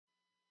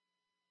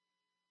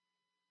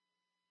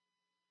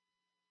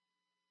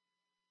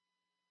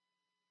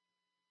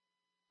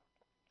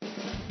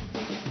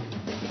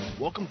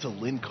Welcome to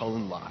Lynn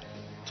Cullen Live,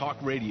 talk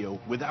radio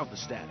without the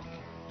static.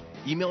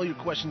 Email your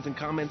questions and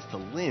comments to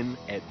lynn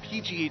at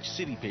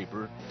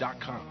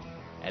pghcitypaper.com.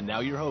 And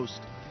now your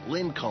host,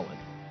 Lynn Cullen.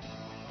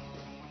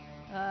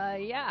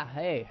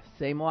 Hey,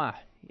 c'est moi.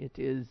 It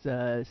is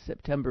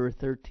September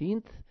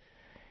 13th,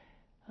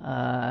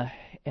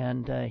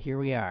 and here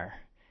we are,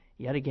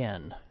 yet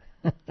again.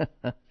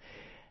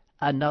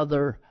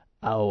 Another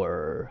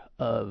hour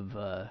of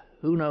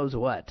who knows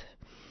what.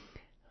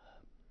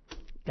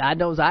 God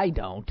knows I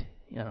don't.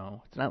 You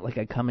know, it's not like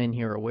I come in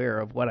here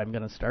aware of what I'm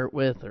going to start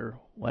with or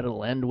what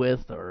it'll end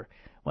with or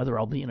whether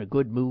I'll be in a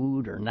good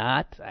mood or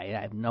not. I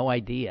have no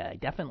idea. I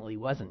definitely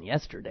wasn't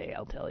yesterday,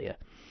 I'll tell you.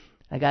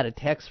 I got a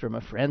text from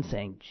a friend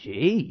saying,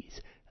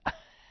 geez,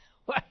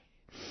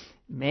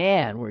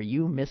 man, were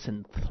you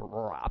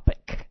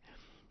misanthropic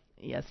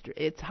yesterday?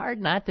 It's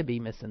hard not to be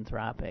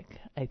misanthropic,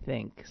 I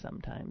think,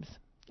 sometimes.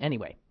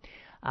 Anyway,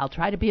 I'll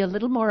try to be a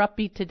little more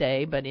upbeat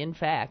today, but in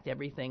fact,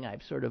 everything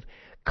I've sort of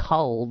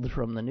culled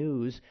from the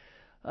news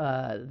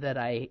that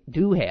I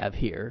do have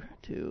here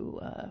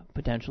to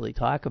potentially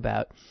talk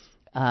about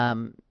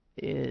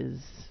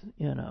is,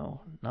 you know,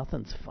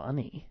 nothing's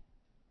funny.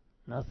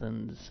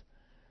 Nothing's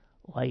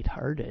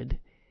lighthearted.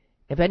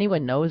 If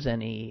anyone knows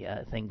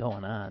anything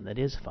going on that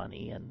is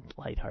funny and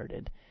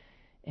lighthearted,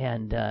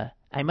 and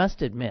I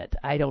must admit,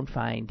 I don't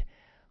find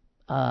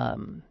a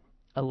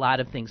lot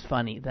of things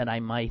funny that I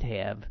might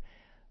have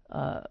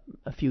a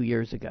few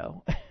years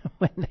ago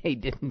when they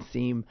didn't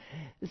seem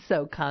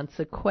so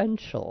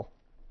consequential,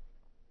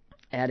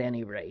 at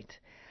any rate.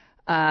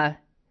 Do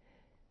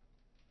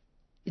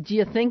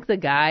you think the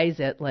guys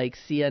at like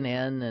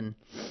CNN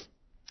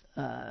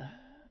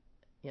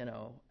and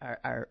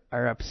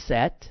are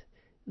upset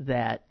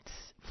that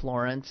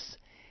Florence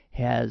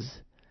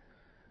has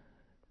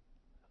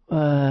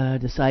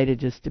decided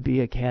just to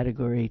be a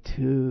Category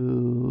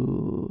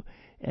 2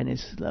 and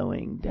is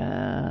slowing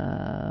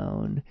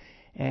down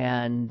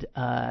and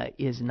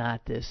is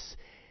not this...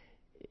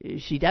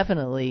 She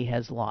definitely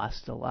has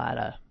lost a lot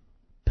of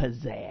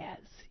pizzazz,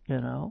 you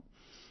know?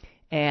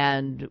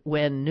 And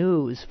when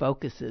news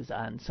focuses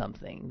on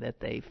something that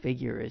they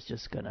figure is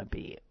just going to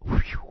be wow,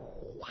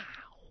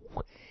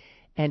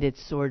 and it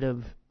sort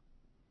of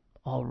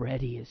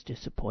already is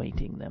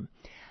disappointing them.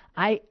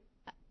 I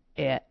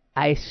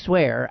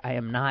swear I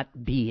am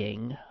not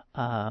being,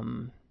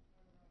 I'm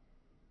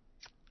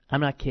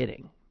not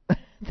kidding.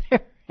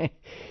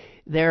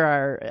 There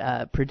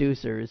are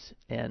producers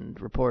and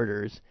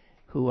reporters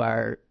who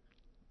are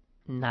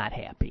not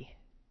happy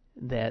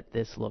that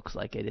this looks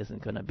like it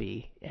isn't going to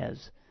be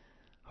as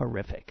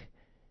horrific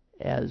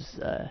as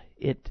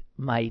it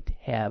might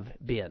have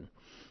been.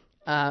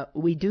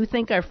 We do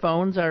think our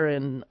phones are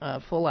in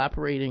full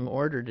operating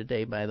order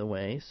today, by the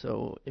way,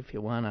 so if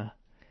you want to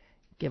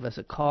give us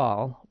a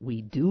call,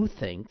 we do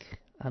think,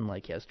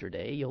 unlike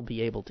yesterday, you'll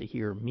be able to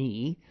hear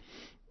me,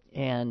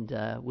 and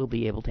we'll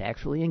be able to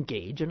actually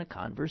engage in a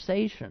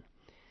conversation.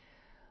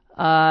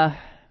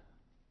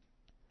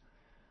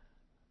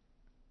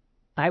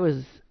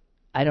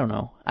 I don't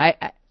know.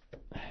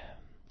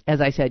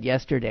 As I said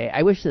yesterday,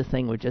 I wish this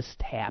thing would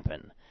just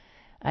happen.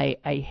 I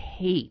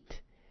hate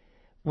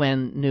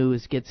when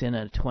news gets in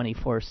a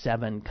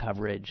 24/7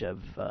 coverage of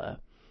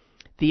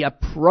the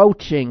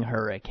approaching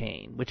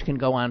hurricane, which can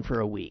go on for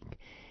a week,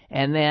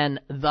 and then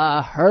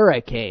the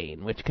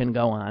hurricane, which can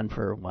go on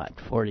for,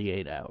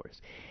 48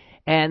 hours,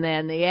 and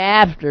then the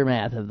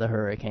aftermath of the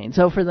hurricane.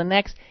 So for the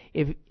next...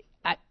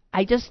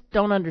 I just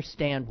don't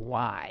understand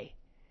why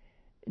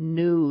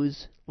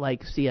news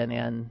like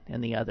CNN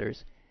and the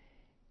others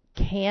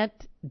can't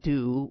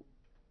do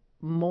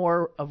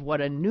more of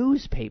what a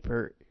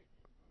newspaper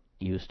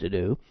used to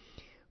do,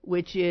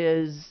 which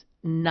is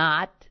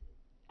not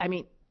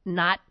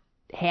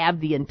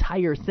have the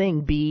entire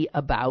thing be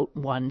about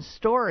one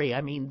story. I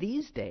mean,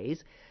 these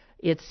days,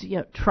 it's,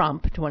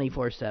 Trump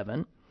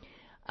 24/7,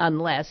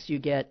 unless you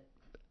get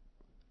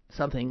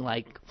something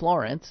like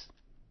Florence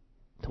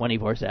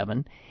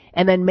 24/7,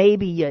 and then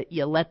maybe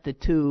you let the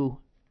two,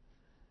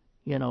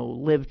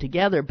 live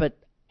together. But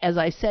as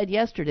I said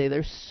yesterday,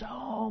 there's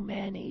so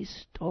many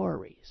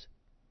stories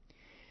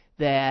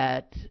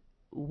that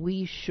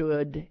we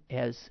should,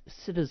 as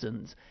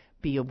citizens,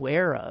 be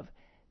aware of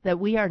that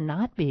we are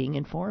not being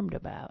informed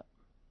about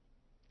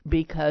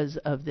because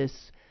of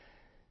this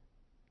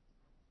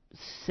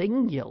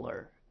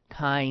singular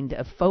kind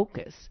of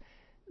focus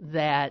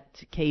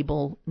that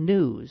cable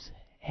news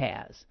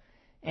has,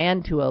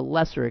 and to a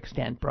lesser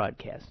extent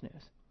broadcast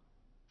news.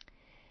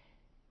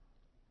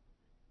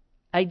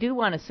 I do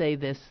want to say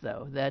this,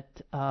 though,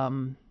 that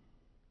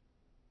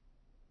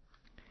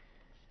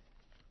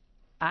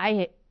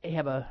I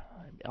have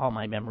all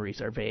my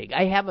memories are vague.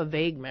 I have a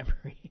vague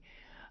memory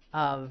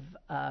of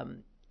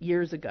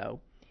years ago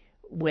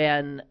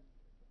when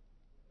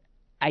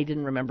I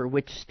didn't remember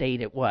which state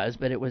it was,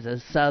 but it was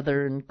a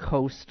southern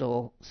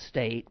coastal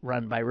state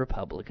run by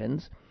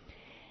Republicans,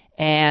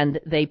 and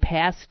they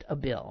passed a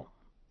bill,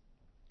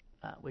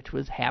 which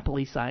was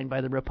happily signed by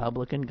the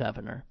Republican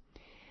governor,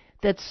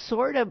 that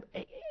sort of,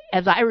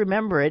 as I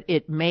remember it,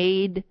 it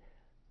made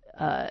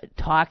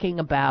talking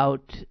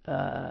about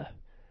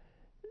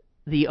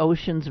the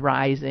oceans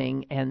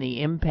rising and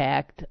the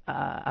impact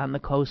on the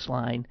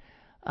coastline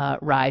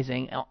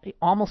rising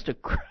almost a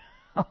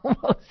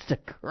almost a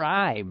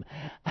crime.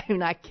 I'm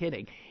not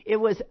kidding. It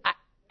was.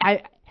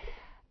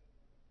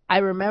 I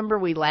remember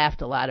we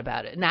laughed a lot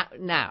about it.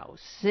 Now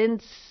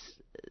since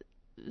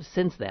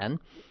then,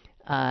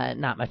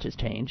 not much has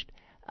changed.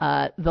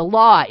 The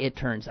law, it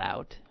turns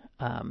out,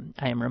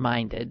 I am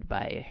reminded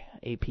by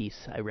a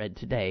piece I read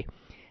today,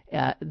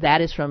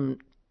 that is from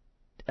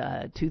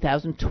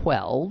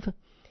 2012,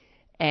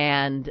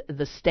 and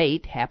the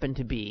state happened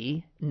to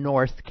be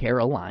North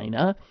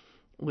Carolina,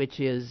 which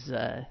is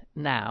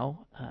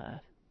now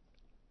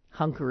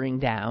hunkering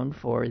down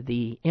for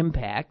the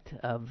impact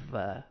of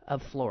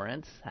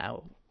Florence,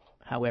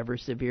 however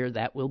severe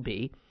that will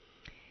be.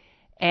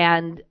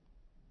 And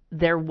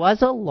there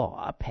was a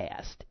law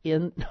passed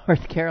in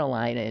North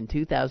Carolina in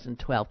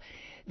 2012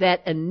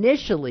 that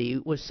initially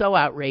was so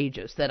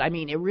outrageous that, I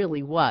mean, it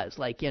really was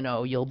like,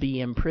 you'll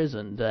be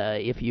imprisoned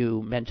if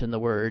you mention the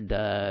word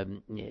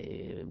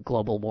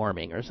global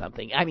warming or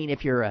something. I mean,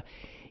 if you're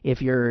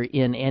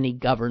in any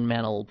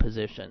governmental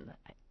position.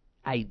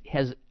 I'm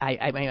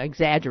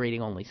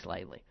exaggerating only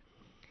slightly.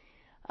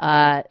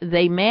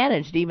 They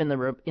managed, even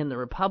in the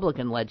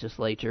Republican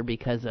legislature,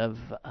 because of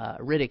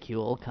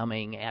ridicule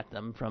coming at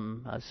them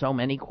from so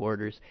many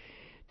quarters,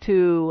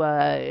 to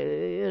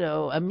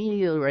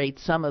ameliorate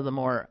some of the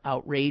more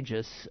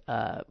outrageous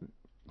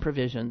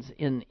provisions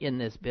in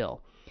this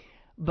bill.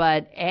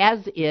 But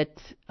as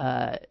it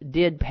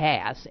did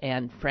pass,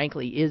 and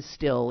frankly is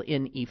still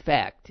in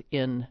effect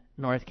in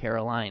North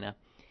Carolina,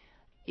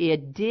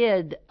 it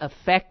did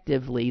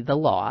effectively, the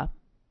law,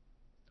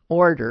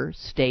 order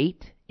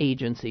state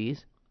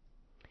agencies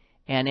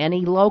and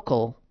any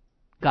local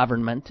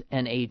government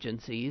and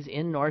agencies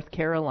in North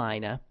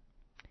Carolina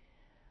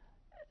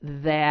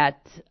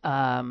that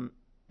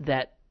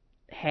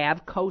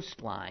have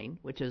coastline,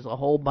 which is a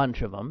whole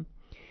bunch of them,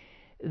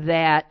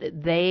 that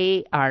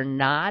they are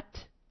not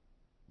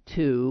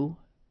to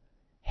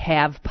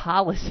have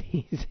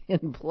policies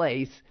in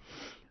place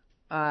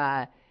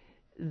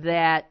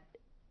that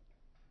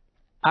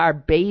are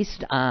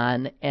based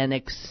on an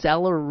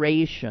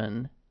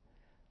acceleration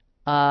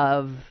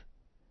of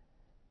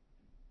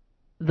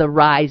the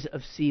rise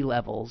of sea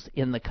levels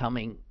in the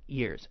coming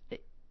years.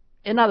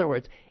 In other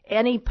words,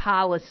 any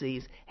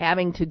policies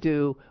having to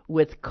do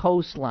with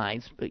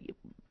coastlines,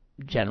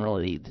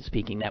 generally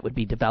speaking, that would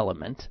be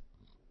development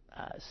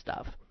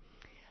stuff.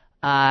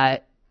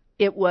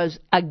 It was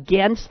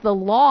against the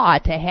law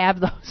to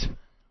have those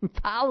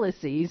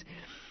policies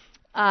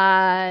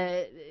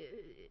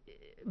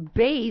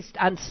based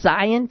on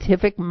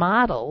scientific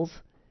models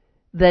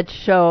that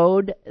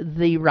showed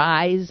the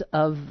rise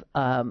of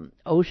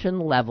ocean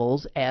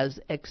levels as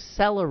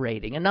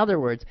accelerating. In other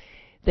words,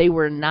 they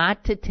were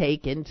not to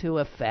take into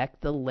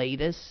effect the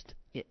latest,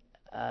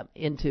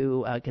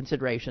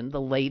 consideration,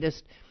 the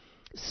latest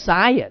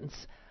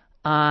science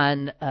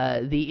on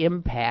the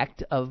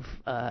impact of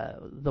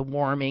the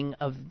warming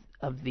of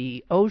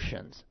the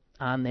oceans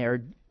on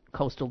their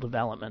coastal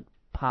development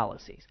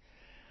policies.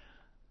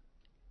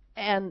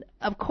 And,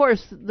 of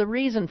course, the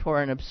reason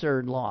for an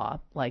absurd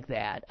law like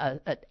that, an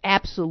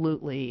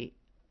absolutely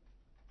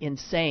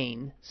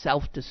insane,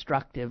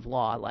 self-destructive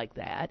law like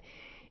that,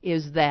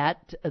 is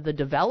that the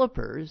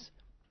developers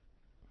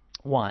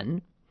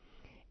won,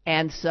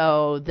 and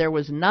so there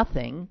was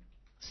nothing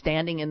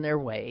standing in their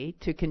way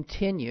to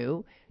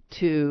continue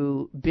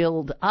to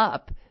build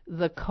up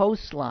the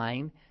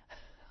coastline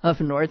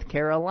of North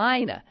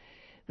Carolina.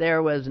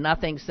 There was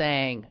nothing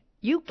saying,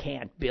 you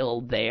can't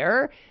build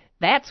there.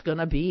 That's going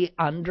to be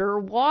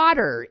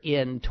underwater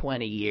in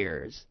 20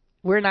 years.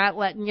 We're not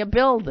letting you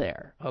build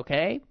there,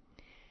 okay?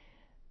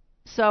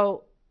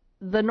 So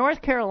the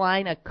North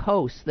Carolina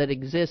coast that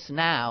exists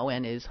now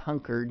and is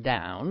hunkered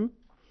down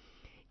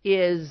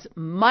is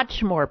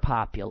much more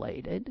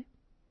populated,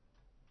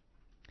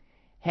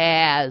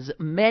 has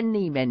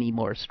many, many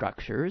more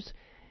structures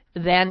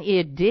than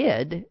it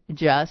did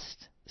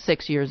just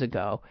 6 years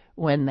ago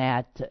when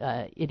that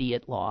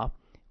idiot law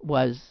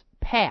was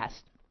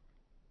passed.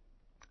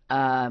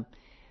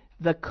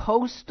 The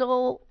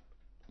coastal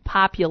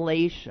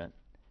population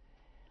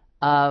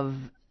of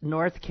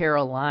North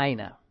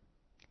Carolina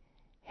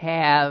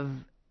have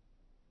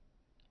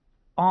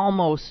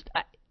almost,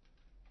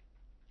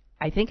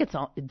 I think it's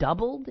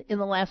doubled in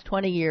the last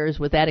 20 years,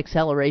 with that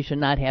acceleration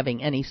not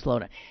having any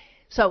slowdown.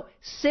 So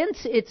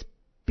since it's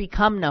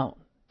become known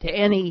to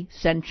any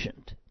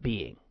sentient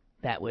being,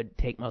 that would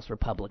take most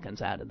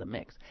Republicans out of the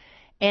mix,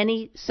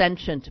 any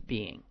sentient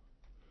being,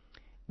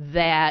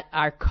 that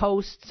our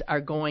coasts are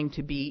going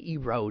to be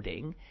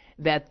eroding,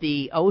 that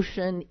the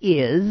ocean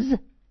is,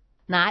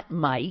 not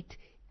might,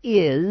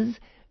 is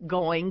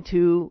going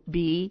to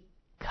be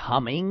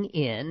coming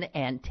in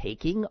and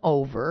taking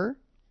over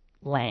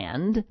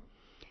land.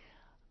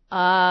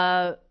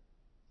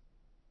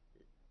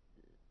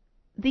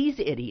 These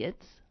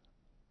idiots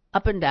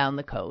up and down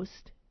the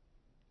coast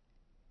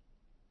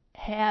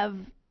have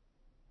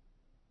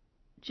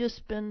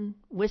just been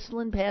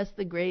whistling past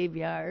the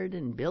graveyard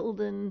and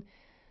building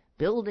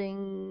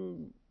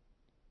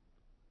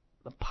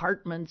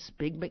apartments,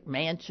 big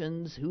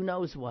McMansions, who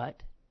knows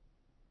what.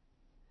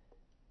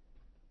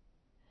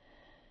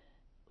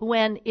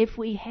 When if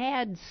we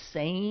had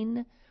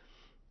sane,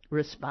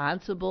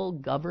 responsible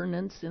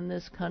governance in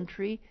this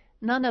country,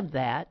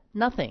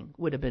 nothing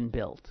would have been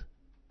built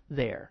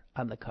there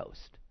on the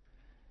coast.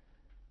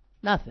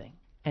 Nothing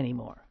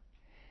anymore.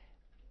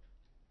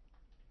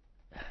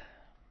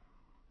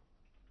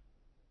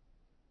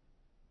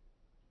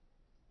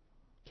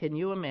 Can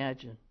you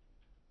imagine?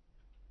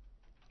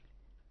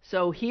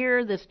 So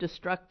here this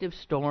destructive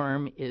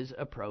storm is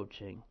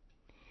approaching.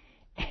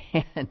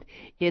 And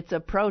it's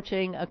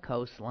approaching a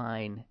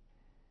coastline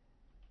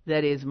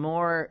that is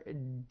more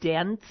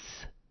dense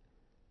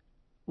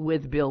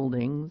with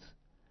buildings,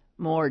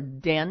 more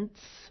dense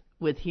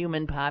with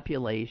human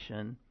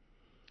population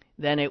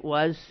than it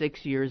was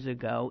 6 years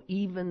ago,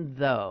 even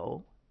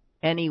though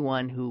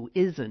anyone who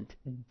isn't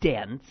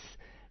dense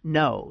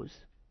knows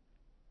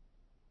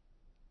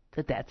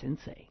that that's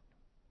insane.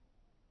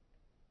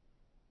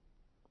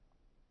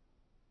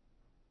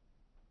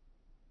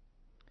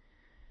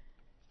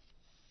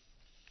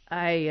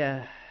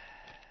 And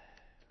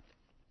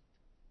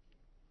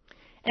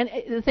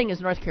the thing is,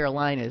 North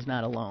Carolina is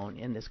not alone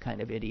in this kind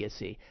of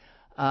idiocy.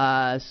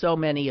 So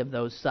many of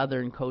those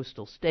southern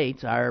coastal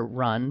states are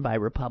run by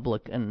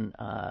Republican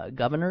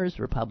governors,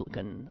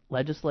 Republican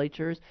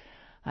legislatures.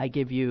 I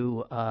give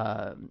you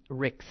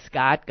Rick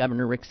Scott,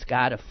 Governor Rick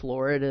Scott of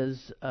Florida,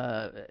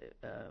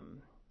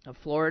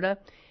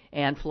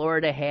 and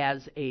Florida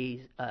has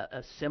a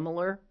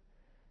similar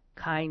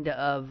kind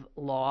of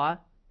law.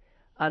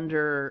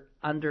 Under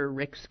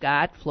Rick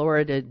Scott,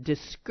 Florida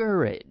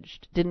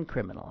discouraged, didn't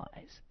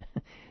criminalize,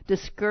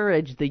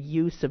 discouraged the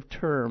use of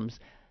terms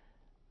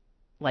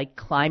like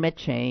climate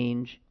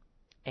change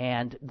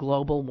and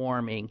global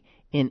warming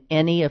in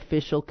any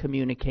official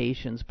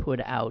communications put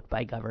out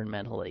by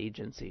governmental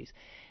agencies.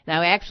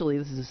 Now, actually,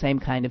 this is the same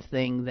kind of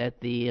thing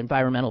that the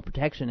Environmental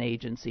Protection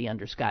Agency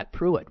under Scott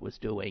Pruitt was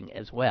doing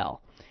as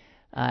well.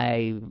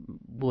 I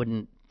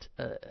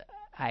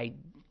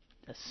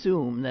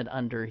assume that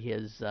under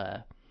his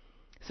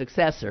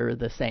successor,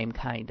 the same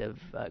kind of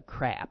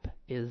crap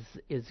is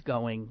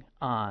going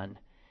on.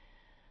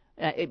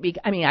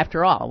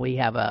 After all, we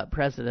have a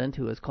president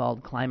who has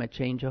called climate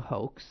change a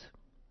hoax.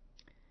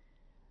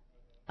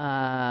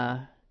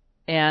 And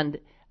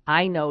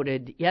I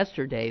noted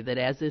yesterday that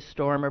as this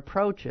storm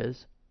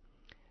approaches,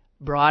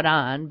 brought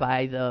on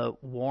by the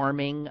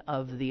warming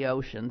of the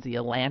oceans, the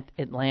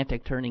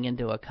Atlantic turning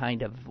into a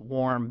kind of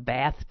warm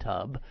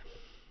bathtub,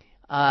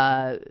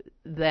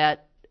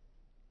 that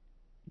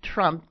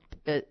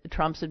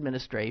Trump's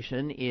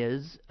administration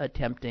is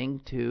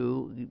attempting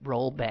to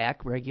roll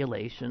back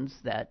regulations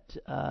that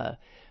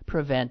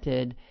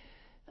prevented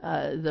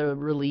the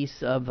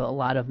release of a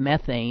lot of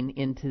methane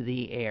into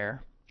the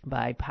air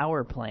by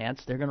power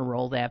plants. They're going to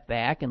roll that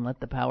back and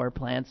let the power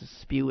plants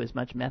spew as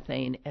much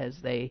methane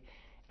as they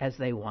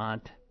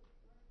want.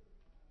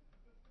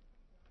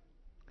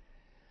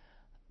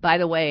 By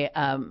the way,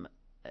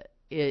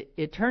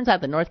 it turns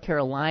out that North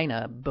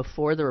Carolina,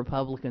 before the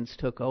Republicans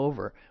took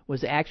over,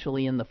 was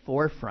actually in the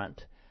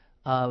forefront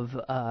of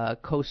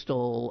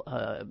coastal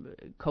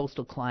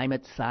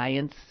climate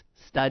science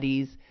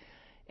studies,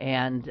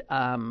 and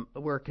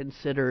were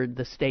considered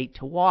the state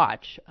to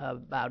watch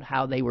about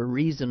how they were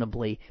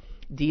reasonably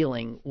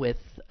dealing with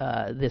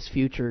this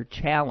future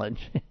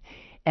challenge.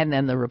 And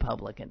then the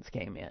Republicans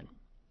came in,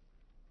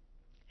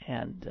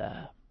 and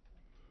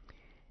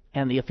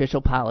the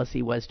official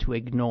policy was to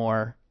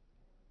ignore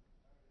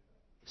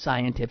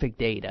scientific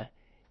data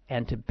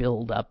and to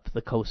build up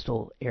the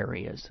coastal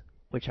areas,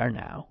 which are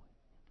now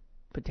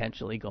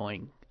potentially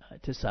going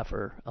to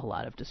suffer a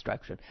lot of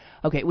destruction.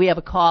 Okay, we have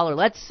a caller.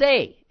 Let's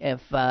see if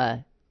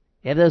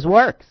this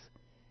works.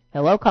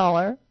 Hello,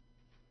 caller.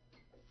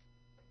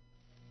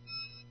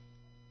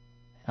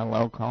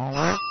 Hello,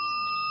 caller.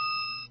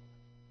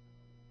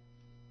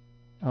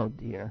 Oh,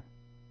 dear.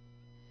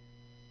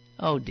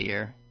 Oh,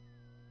 dear.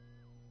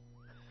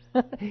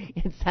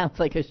 It sounds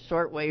like a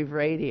shortwave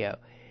radio.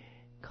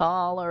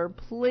 Caller,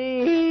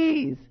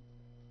 please.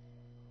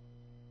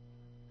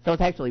 So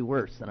it's actually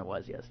worse than it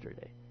was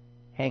yesterday.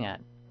 Hang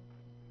on.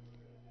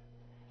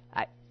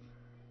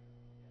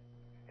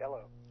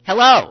 Hello.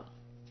 Hello.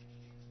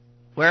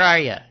 Where are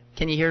you?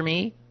 Can you hear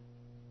me?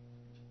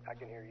 I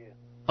can hear you.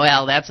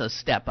 Well, that's a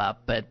step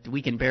up, but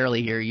we can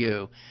barely hear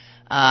you.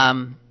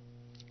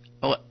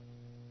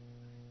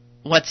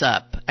 What's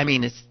up? I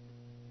mean,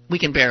 we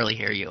can barely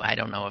hear you. I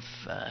don't know if...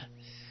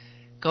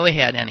 go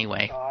ahead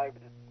anyway.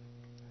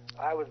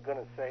 I was going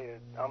to say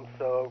that I'm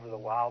so over the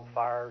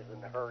wildfires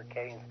and the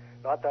hurricanes.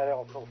 Not that I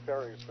don't feel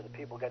sorry for the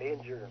people who got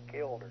injured or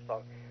killed or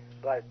something,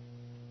 but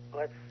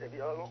why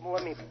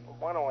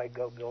don't I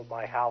go build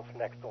my house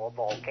next to a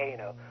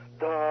volcano?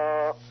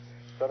 Duh.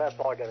 So that's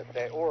all I got to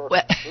say. Or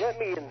let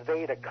me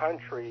invade a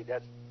country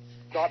that's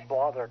not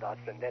bothered us,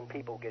 and then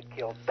people get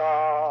killed.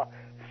 Duh.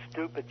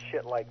 stupid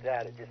shit like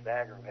that, it just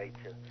aggravates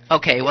you.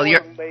 Okay, well,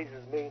 what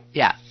amazes me?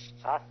 Yeah.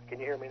 Huh? Can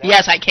you hear me now?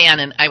 Yes, I can,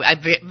 and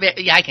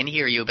I can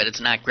hear you, but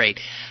it's not great.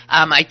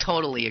 I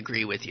totally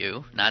agree with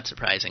you, not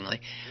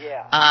surprisingly.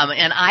 Yeah.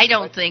 And I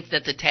don't think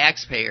that the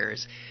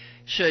taxpayers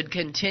should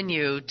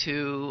continue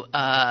to,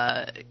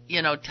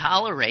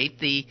 tolerate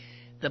the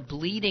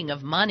bleeding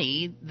of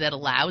money that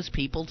allows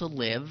people to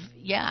live,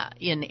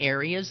 in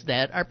areas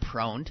that are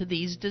prone to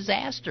these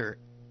disasters.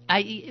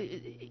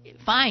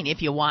 Fine,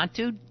 if you want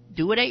to,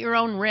 do it at your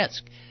own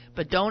risk,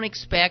 but don't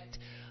expect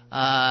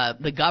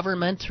the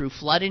government through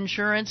flood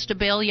insurance to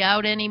bail you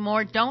out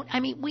anymore.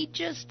 We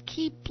just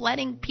keep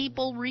letting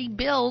people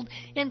rebuild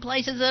in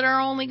places that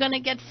are only going to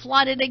get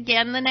flooded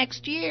again the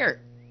next year.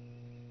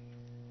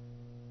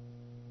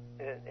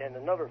 And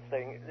another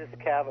thing, this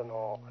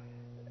Kavanaugh,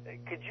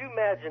 could you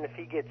imagine if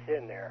he gets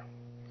in there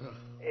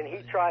and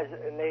he tries,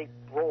 and they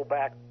roll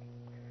back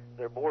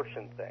the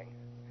abortion thing?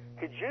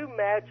 Could you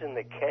imagine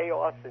the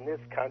chaos in this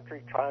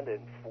country trying to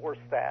enforce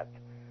that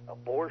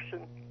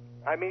abortion?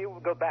 It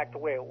would go back the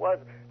way it was,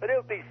 but it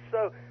would be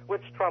so.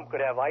 Which Trump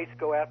could have ICE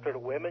go after the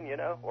women,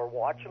 or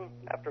watch them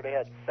after they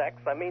had sex?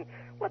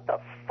 What the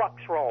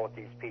fuck's wrong with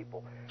these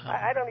people?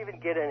 I don't even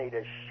get any of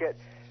this shit.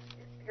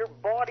 Your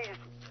body's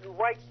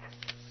right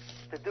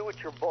to do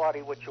with your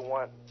body what you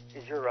want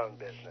is your own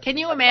business. Can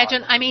you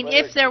imagine?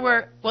 If there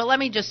were, let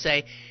me just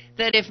say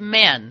that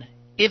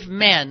if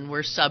men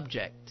were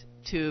subject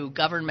to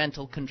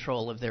governmental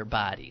control of their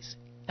bodies,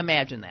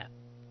 imagine that,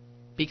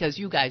 because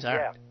you guys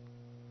aren't. Yeah.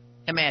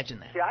 Imagine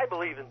that. See, I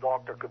believe in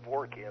Dr.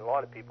 Kevorkian. A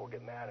lot of people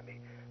get mad at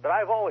me, but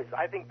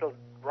I think the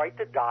right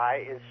to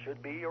die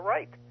should be your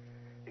right.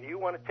 If you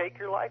want to take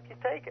your life, you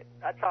take it.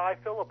 That's how I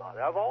feel about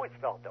it. I've always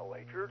felt that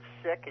way. If you're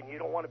sick and you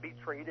don't want to be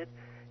treated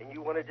and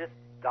you want to just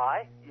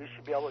die, you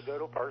should be able to go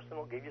to a person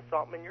who'll give you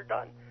something and you're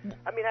done.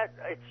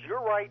 It's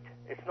your right.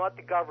 It's not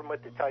the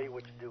government to tell you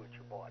what to do with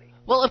your body.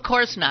 Well, of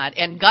course not.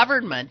 And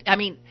government,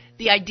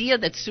 the idea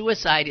that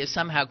suicide is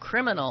somehow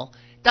criminal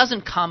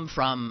doesn't come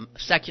from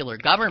secular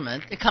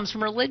government. It comes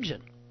from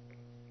religion.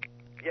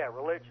 Yeah,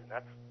 religion.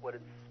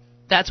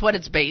 That's what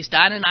it's based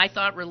on, and I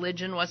thought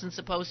religion wasn't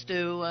supposed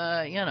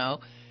to,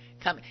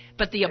 come.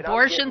 But the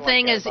abortion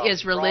thing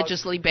is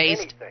religiously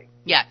based. Anything.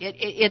 Yeah,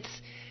 it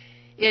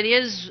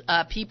is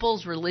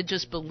people's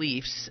religious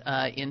beliefs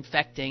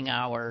infecting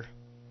our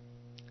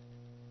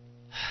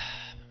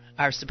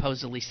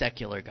supposedly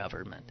secular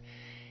government.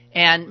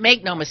 And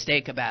make no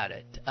mistake about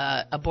it,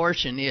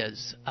 abortion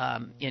is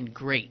in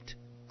great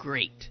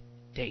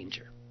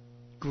danger.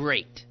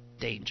 Great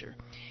danger.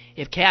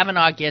 If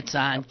Kavanaugh gets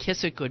on,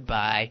 kiss it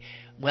goodbye.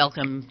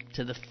 Welcome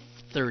to the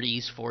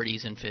 30s,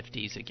 40s, and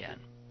 50s again.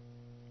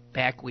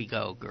 Back we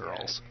go,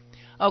 girls.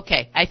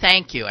 Okay, I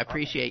thank you. I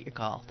appreciate your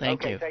call.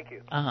 Thank you. Thank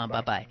you.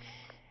 Bye-bye.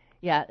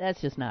 Yeah,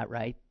 that's just not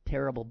right.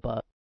 Terrible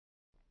bug.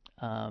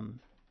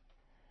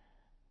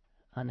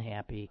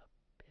 Unhappy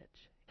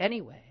bitch.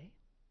 Anyway.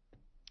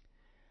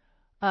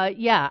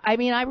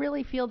 I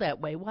really feel that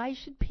way. Why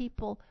should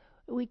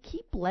we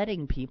keep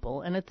letting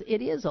people, and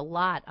it is a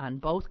lot on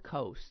both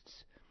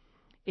coasts.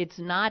 It's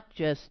not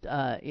just,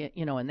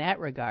 in that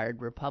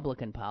regard,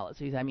 Republican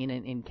policies.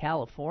 In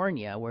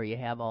California, where you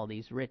have all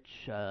these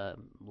rich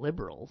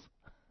liberals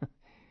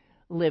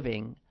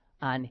living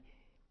on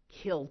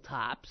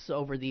hilltops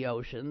over the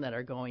ocean that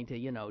are going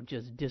to,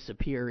 just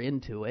disappear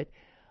into it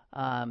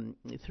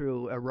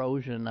through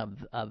erosion of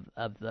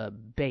the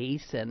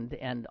base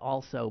and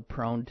also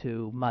prone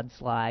to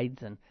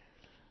mudslides. And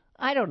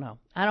I don't know.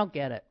 I don't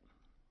get it.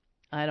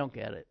 I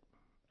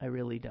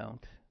really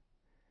don't.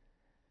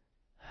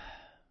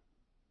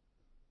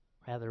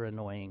 Rather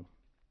annoying.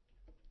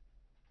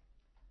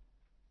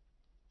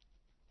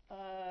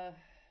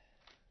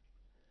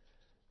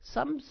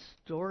 Some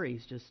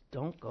stories just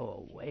don't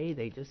go away.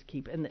 They just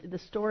keep... And the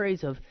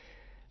stories of...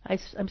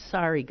 I'm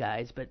sorry,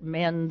 guys, but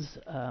men's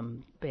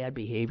bad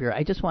behavior.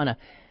 I just want to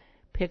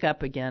pick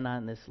up again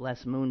on this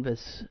Les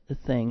Moonves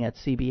thing at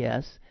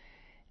CBS.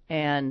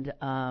 And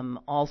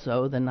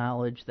also the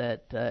knowledge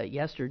that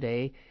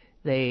yesterday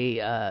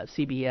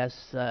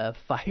CBS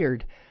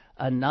fired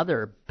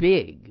another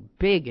big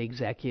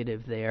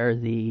executive there,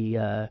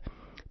 the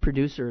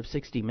producer of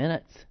 60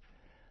 Minutes.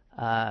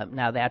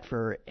 Now that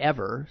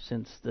forever,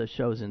 since the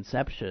show's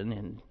inception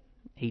in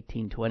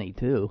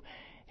 1822,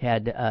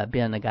 had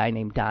been a guy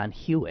named Don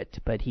Hewitt,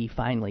 but he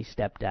finally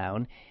stepped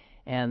down.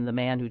 And the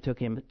man who took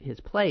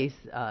his place,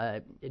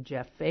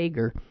 Jeff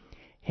Fager,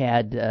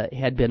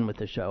 had been with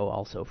the show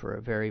also for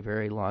a very,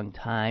 very long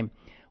time,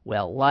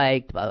 well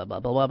liked, blah blah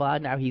blah blah blah.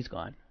 Now he's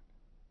gone,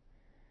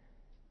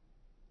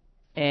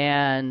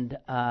 and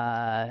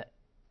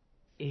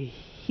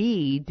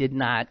he did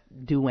not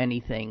do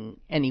anything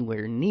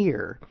anywhere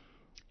near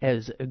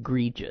as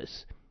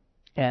egregious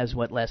as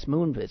what Les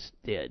Moonves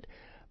did,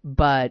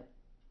 but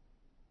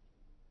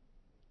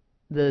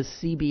the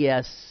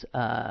CBS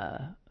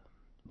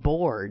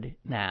board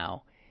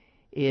now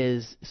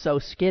is so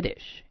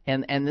skittish,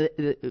 and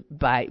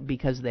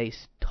because they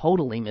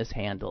totally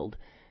mishandled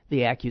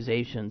the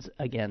accusations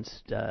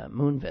against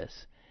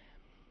Moonves,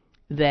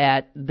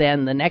 that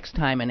then the next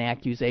time an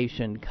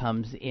accusation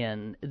comes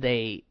in,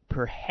 they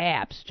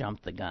perhaps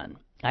jump the gun.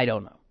 I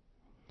don't know.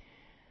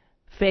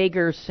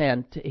 Fager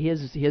sent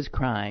his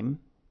crime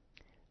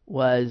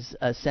was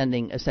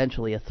sending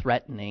essentially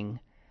threatening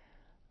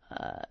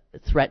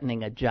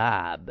a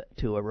job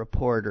to a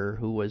reporter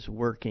who was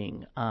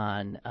working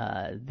on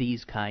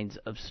these kinds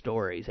of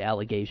stories,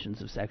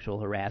 allegations of sexual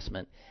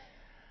harassment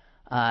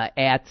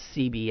at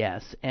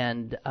CBS,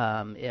 and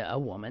a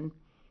woman,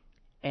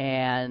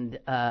 and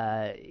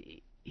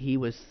he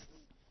was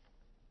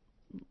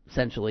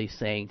essentially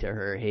saying to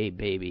her, "Hey,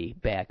 baby,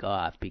 back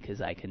off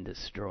because I can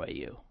destroy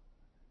you."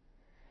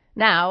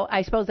 Now,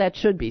 I suppose that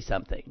should be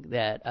something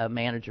that a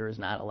manager is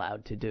not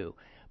allowed to do.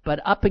 But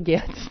up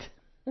against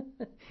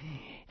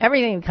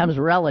everything becomes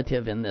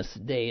relative in this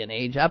day and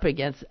age.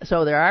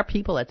 So there are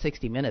people at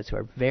 60 Minutes who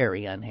are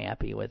very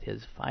unhappy with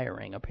his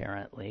firing,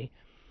 apparently.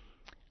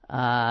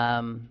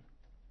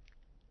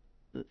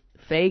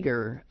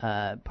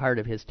 Fager, part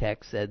of his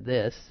text said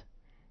this: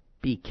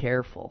 "Be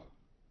careful,"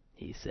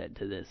 he said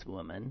to this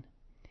woman.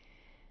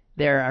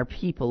 "There are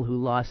people who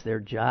lost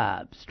their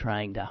jobs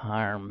trying to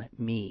harm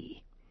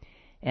me.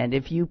 And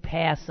if you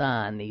pass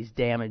on these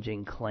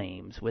damaging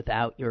claims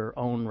without your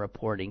own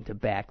reporting to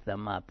back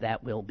them up,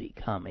 that will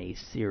become a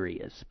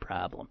serious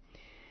problem."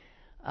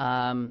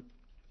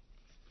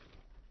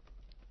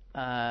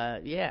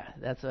 Yeah,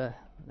 that's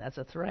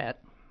a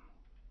threat.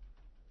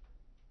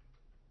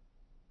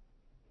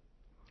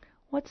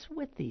 What's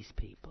with these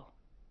people?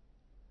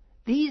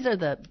 These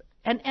are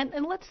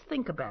and let's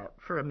think about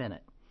for a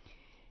minute.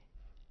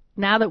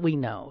 Now that we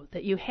know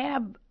that you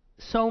have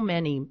so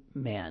many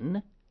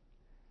men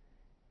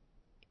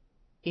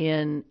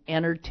in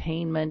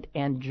entertainment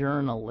and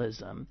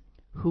journalism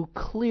who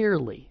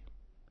clearly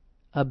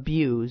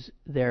abuse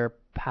their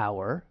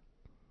power,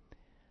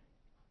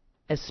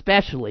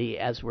 especially,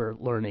 as we're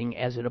learning,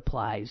 as it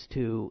applies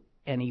to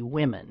any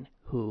women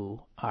who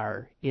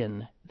are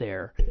in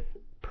their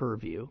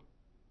purview.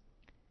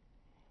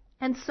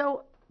 And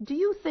so, do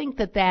you think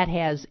that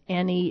has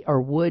any, or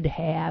would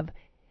have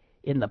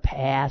in the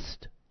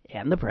past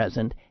and the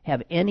present,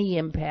 have any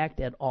impact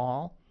at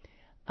all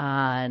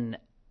on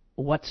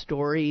what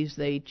stories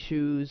they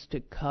choose to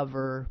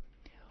cover,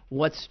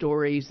 what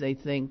stories they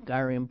think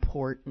are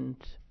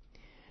important,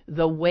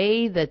 the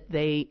way that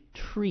they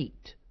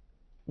treat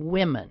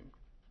women?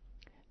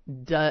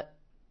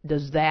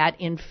 Does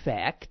that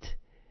infect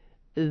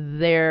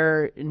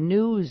their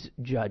news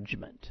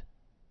judgment?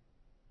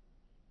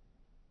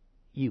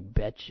 You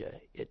betcha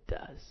it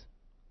does.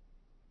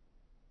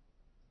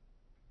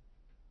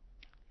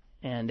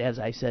 And as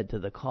I said to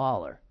the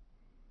caller,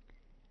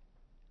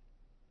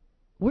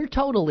 we're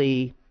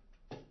totally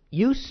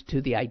used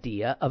to the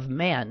idea of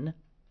men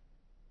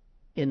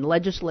in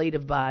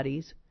legislative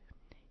bodies,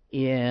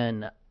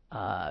 in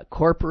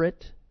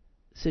corporate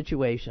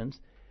situations,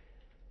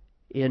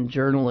 in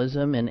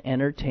journalism and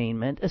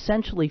entertainment,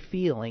 essentially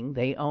feeling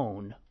they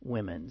own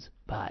women's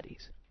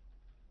bodies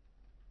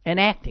and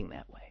acting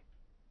that way.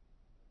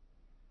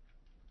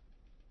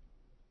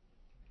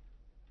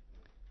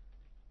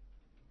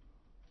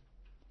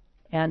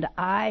 And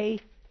I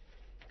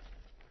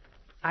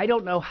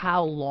don't know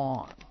how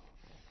long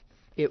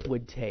it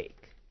would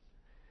take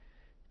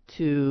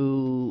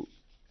to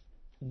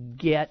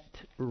get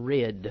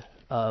rid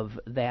of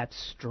that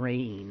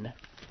strain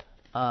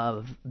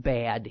of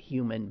bad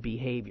human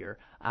behavior.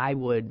 I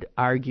would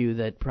argue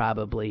that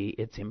probably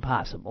it's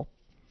impossible.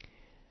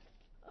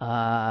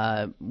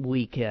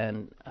 We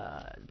can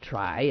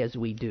try, as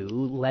we do,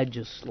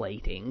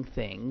 legislating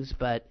things,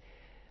 but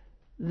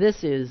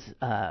this is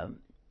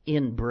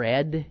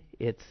inbred,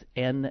 it's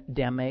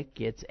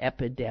endemic, it's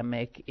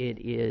epidemic, it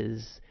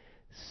is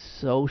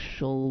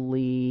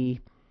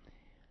socially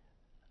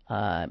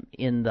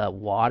in the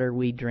water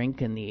we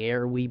drink and the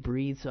air we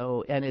breathe.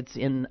 So, and it's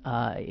in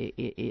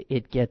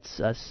it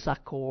gets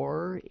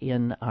succor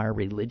in our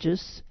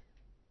religious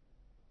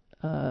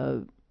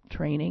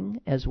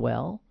training as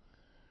well.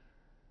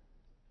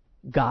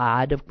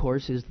 God, of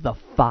course, is the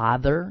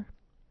Father.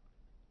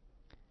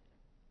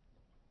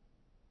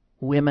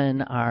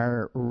 Women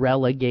are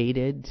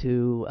relegated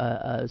to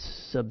a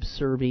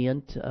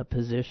subservient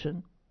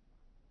position.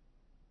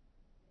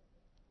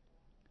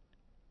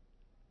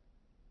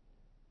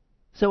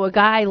 So a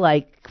guy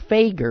like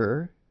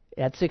Fager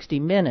at 60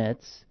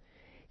 Minutes,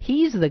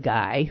 he's the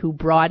guy who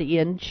brought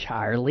in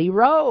Charlie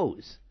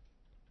Rose.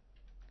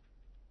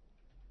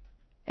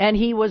 And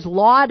he was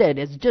lauded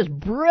as just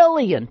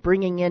brilliant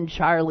bringing in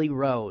Charlie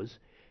Rose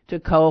to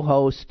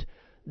co-host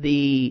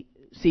the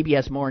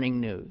CBS Morning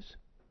News.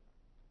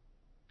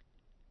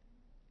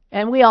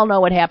 And we all know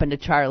what happened to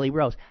Charlie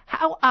Rose.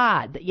 How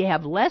odd that you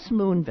have Les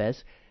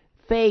Moonves,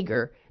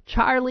 Fager,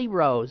 Charlie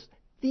Rose.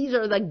 These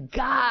are the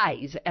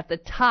guys at the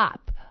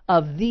top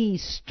of the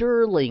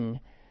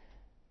sterling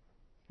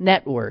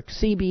network,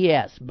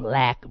 CBS,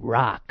 Black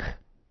Rock.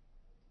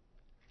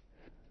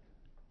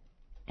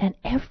 And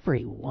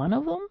every one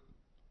of them,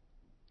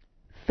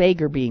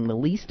 Fager being the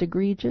least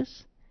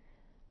egregious,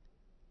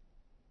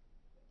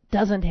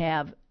 doesn't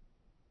have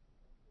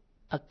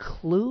a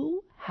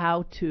clue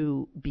how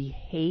to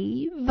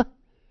behave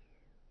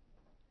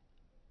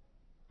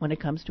when it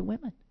comes to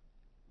women.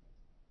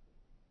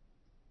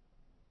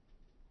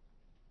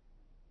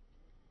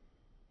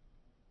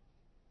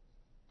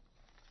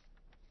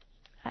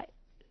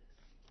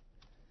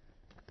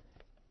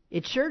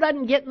 It sure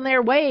doesn't get in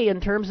their way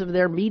in terms of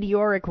their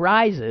meteoric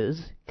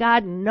rises.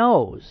 God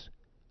knows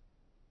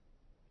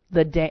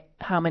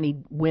how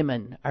many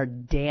women are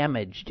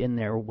damaged in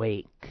their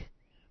wake,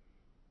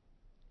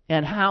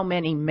 and how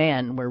many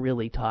men we're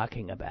really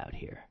talking about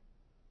here.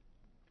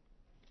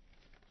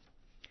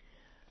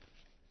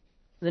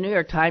 The New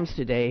York Times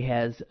today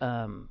has they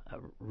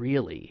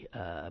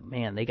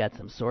got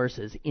some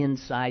sources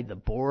inside the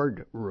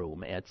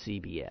boardroom at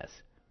CBS.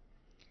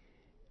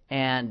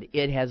 And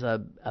it has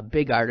a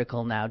big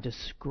article now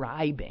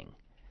describing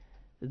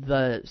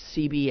the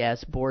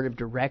CBS Board of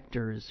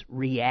Directors'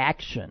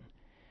 reaction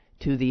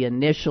to the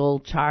initial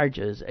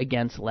charges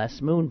against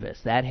Les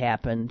Moonves. That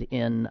happened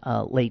in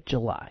late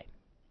July.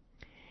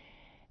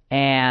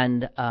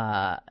 And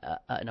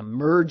an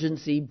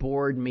emergency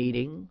board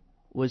meeting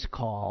was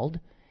called.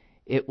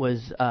 It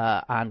was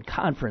on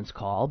conference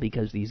call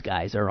because these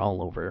guys are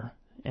all over.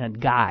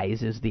 And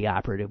guys is the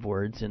operative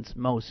word, since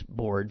most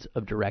boards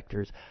of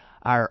directors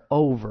are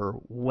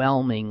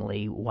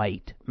overwhelmingly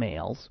white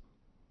males.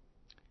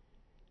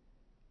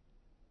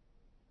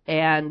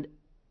 And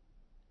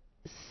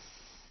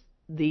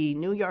the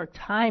New York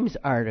Times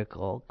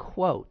article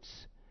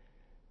quotes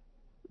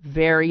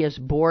various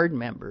board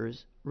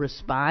members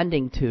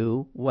responding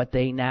to what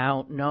they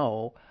now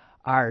know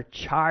are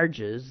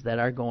charges that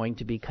are going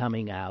to be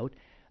coming out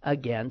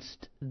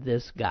against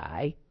this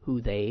guy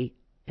who they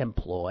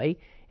employ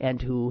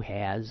and who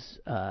has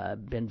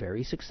been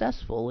very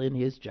successful in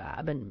his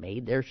job and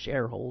made their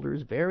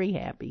shareholders very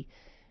happy,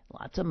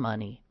 lots of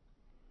money.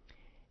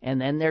 And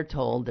then they're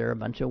told they're a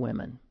bunch of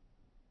women.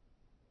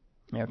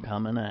 They're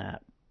coming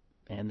out,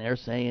 and they're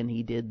saying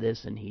he did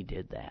this and he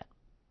did that.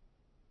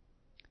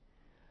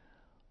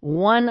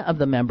 One of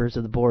the members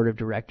of the board of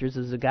directors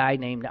is a guy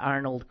named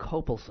Arnold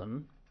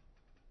Kopelson.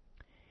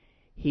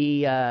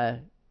 He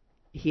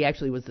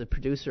actually was the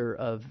producer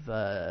of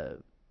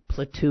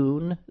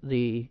Platoon,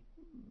 the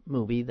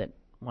movie that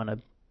won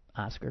an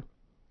Oscar.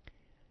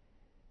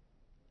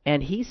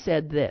 And he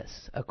said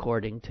this,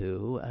 according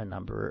to a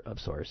number of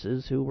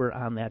sources who were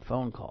on that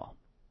phone call.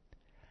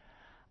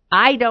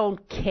 I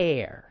don't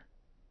care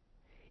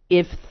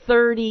if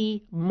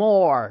 30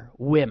 more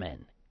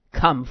women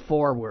come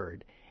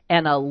forward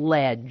and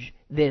allege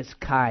this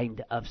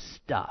kind of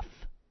stuff.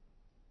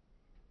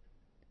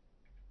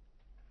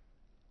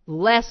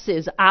 Les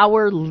is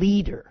our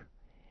leader,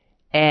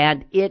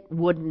 and it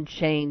wouldn't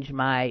change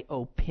my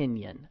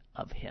opinion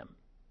of him.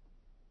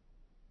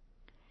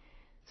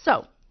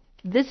 So,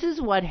 this is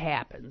what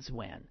happens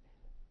when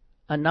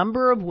a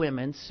number of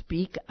women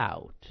speak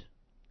out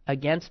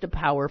against a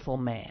powerful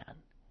man,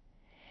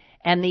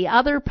 and the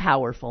other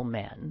powerful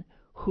men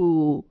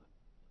who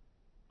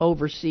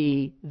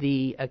oversee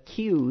the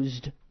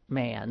accused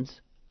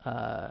man's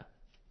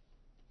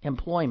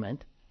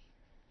employment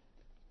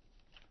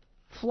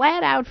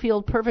flat out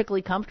feel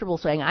perfectly comfortable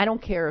saying, I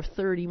don't care if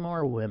 30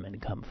 more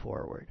women come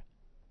forward.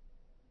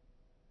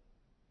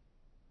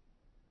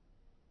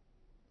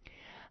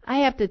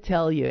 I have to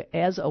tell you,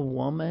 as a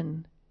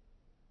woman,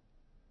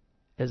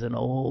 as an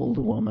old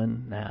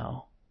woman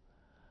now,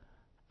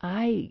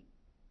 I'd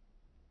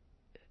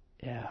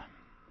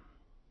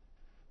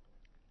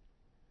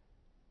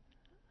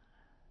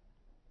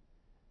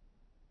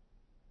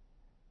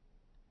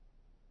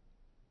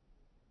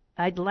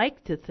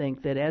like to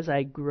think that as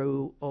I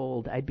grew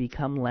old, I'd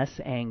become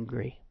less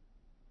angry.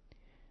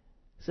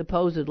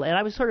 Supposedly, and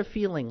I was sort of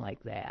feeling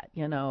like that.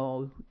 You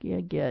know,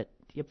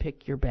 you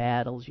pick your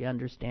battles, you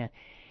understand.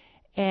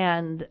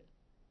 And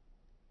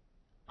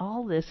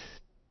all this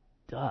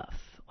stuff,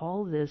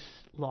 all this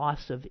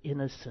loss of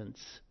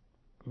innocence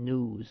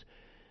news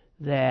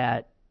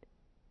that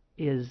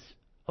is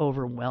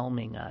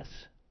overwhelming us,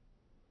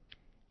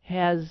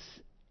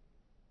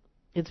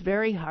 it's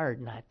very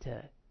hard not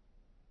to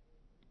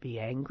be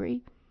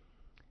angry.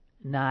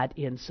 Not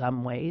in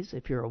some ways,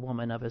 if you're a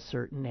woman of a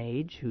certain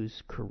age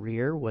whose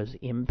career was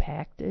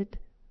impacted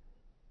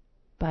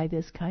by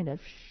this kind of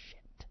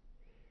shit,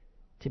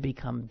 to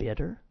become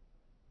bitter,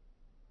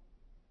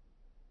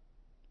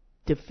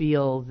 to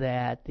feel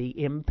that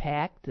the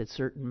impact that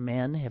certain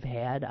men have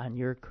had on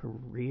your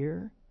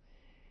career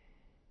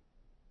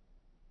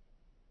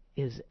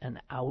is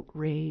an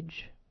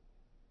outrage,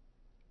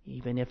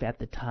 even if at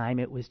the time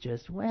it was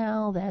just,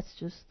 well, that's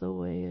just the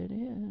way it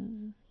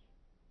is.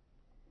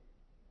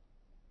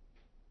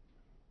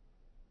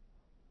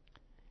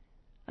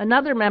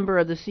 Another member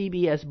of the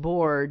CBS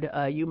board,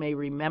 you may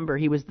remember,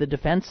 he was the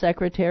defense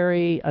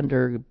secretary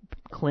under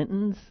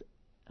Clinton's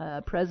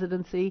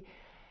presidency,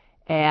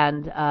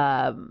 and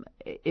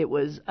it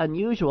was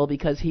unusual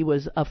because he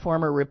was a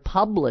former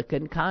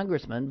Republican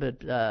congressman,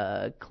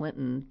 but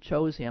Clinton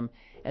chose him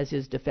as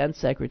his defense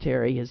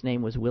secretary. His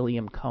name was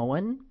William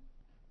Cohen.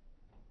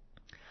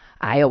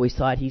 I always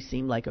thought he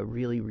seemed like a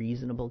really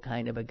reasonable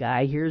kind of a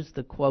guy. Here's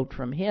the quote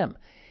from him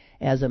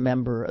as a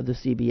member of the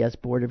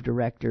CBS Board of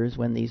Directors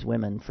when these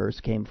women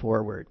first came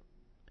forward.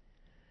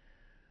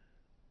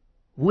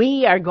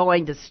 "We are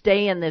going to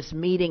stay in this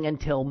meeting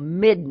until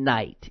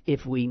midnight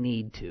if we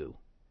need to,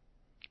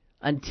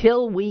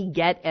 until we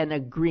get an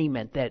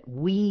agreement that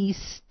we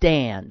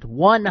stand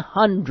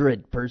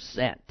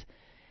 100%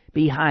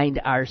 behind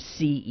our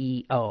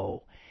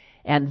CEO,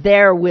 and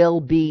there will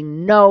be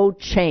no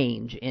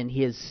change in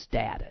his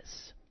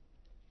status."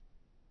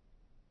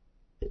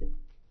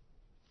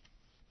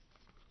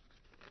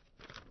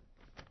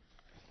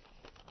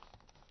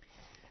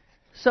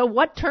 So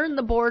what turned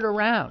the board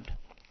around?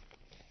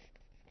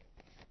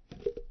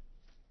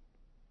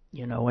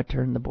 You know what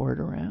turned the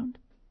board around?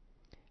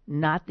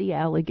 Not the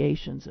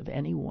allegations of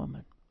any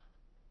woman.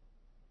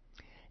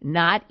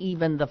 Not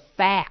even the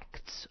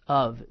facts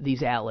of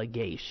these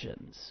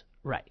allegations.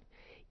 Right.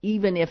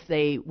 Even if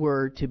they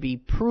were to be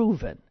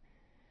proven.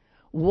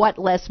 What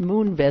Les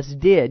Moonves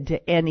did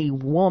to any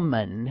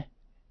woman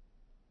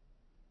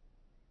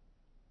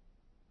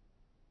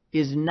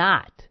is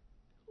not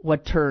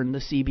what turned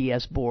the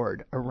CBS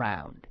board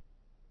around.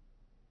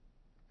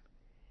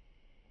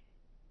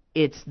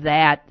 It's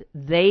that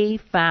they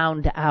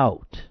found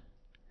out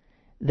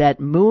that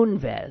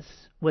Moonves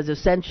was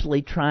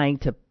essentially trying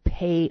to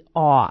pay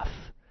off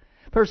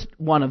first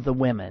one of the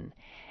women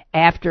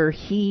after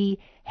he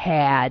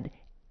had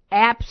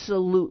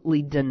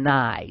absolutely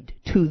denied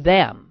to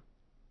them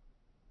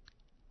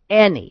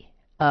any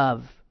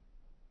of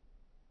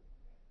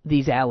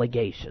these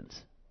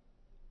allegations.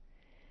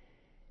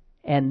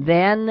 And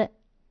then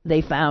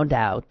they found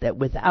out that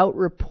without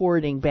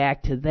reporting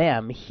back to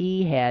them,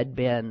 he had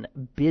been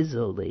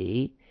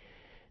busily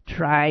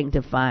trying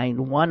to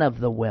find one of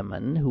the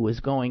women who was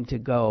going to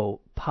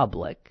go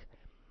public,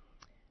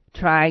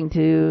 trying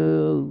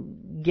to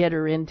get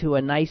her into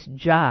a nice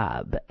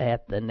job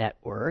at the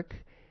network,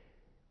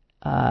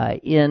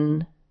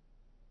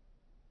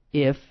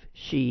 if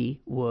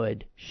she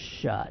would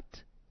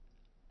shut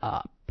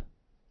up.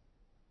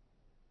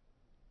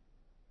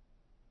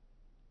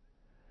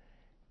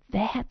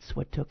 That's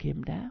what took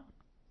him down.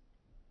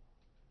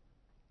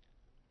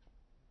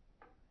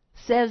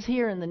 Says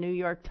here in the New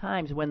York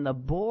Times, when the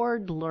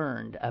board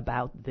learned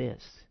about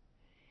this,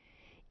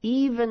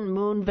 even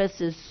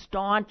Moonves'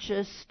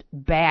 staunchest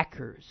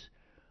backers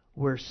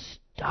were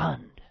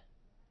stunned.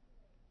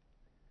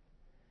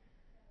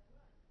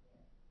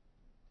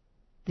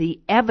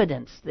 The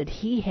evidence that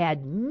he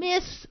had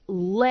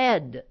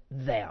misled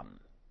them.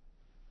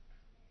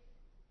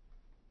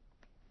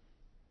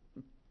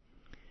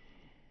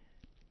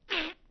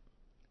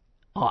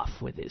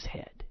 Off with his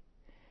head.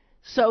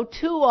 So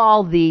to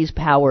all these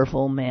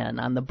powerful men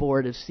on the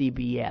board of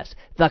CBS,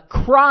 the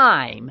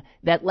crime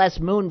that Les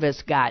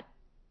Moonves got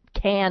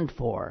canned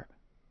for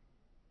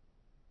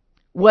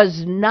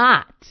was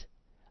not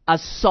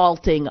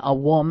assaulting a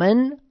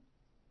woman.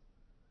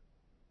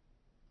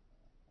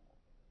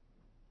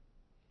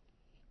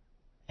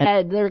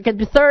 And there could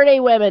be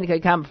 30 women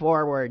could come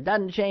forward.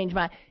 Doesn't change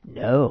my...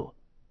 No.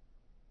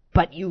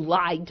 But you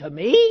lied to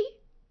me?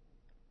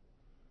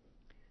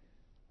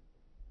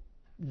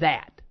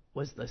 That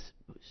was the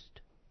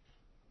boost.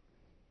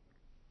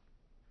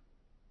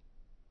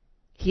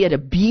 He had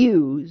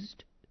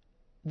abused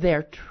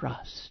their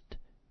trust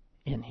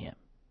in him.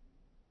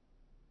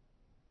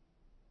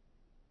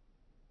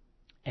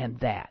 And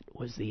that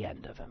was the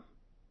end of him.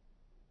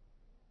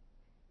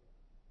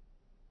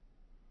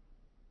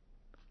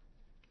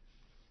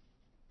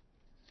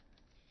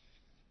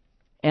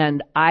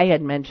 And I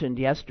had mentioned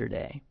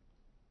yesterday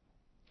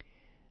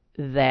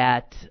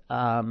that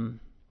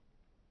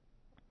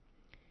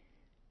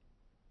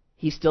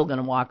he's still going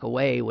to walk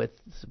away with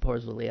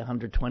supposedly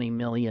 $120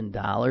 million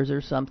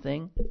or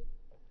something.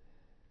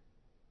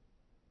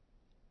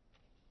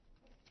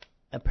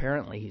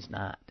 Apparently he's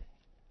not.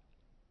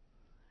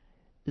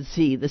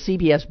 See, the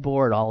CBS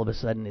board all of a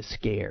sudden is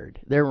scared.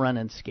 They're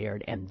running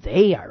scared, and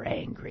they are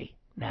angry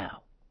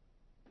now.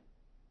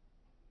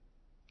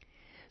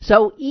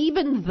 So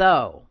even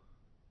though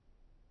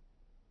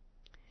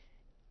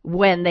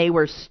when they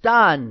were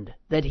stunned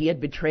that he had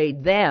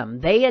betrayed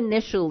them, they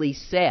initially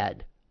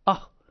said,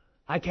 "Oh,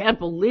 I can't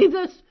believe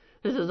this.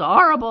 This is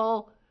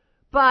horrible."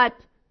 But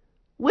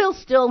we'll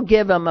still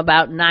give him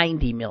about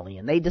 $90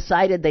 million. They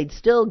decided they'd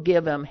still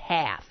give him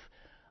half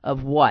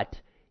of what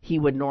he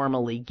would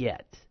normally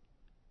get.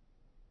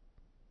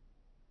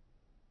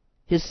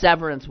 His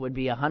severance would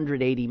be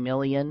 $180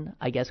 million,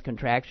 I guess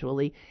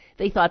contractually.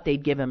 They thought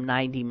they'd give him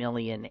 $90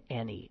 million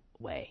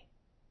anyway.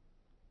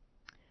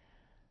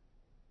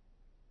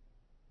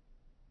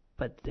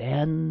 But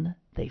then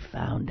they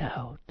found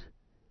out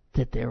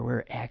that there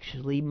were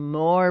actually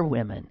more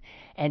women.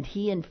 And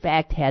he, in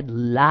fact, had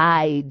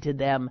lied to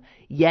them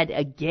yet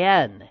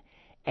again.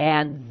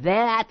 And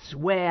that's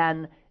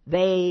when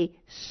they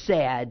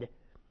said,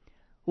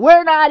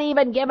 "We're not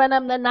even giving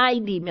him the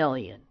 $90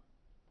 million.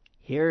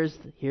 Here's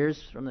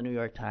from the New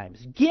York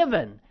Times.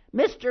 "Given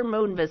Mr.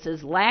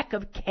 Moonves' lack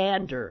of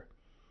candor,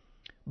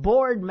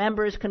 board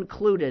members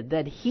concluded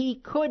that he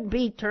could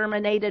be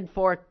terminated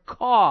for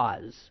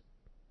cause,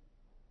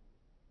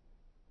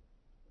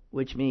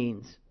 which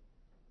means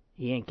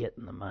he ain't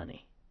getting the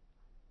money.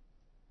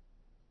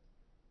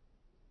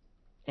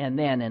 And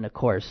then, and of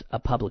course, a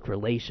public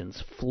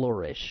relations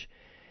flourish.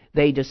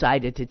 They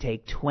decided to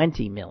take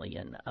 $20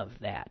 million of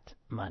that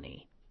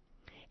money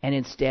and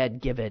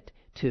instead give it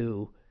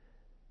to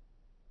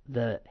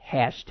the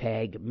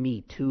hashtag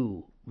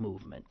 #MeToo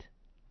movement,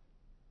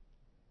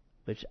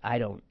 which I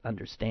don't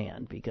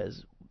understand,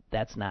 because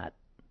that's not,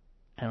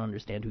 I don't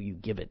understand who you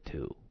give it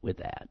to with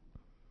that.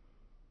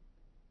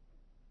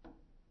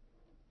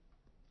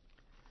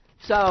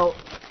 So,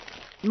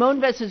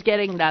 Moonves is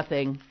getting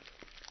nothing,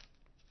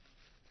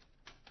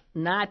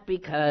 not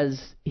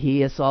because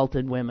he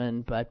assaulted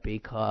women, but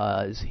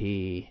because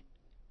he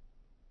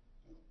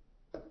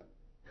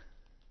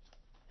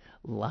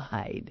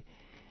lied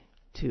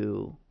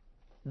to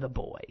the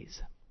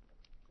boys.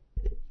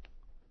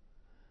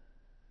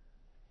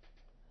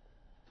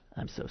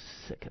 I'm so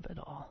sick of it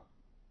all.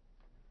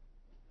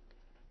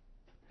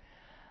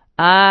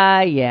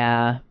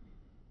 Yeah.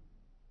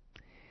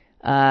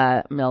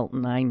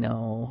 Milton, I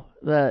know.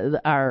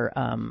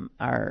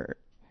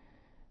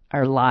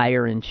 Our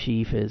liar in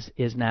chief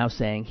is now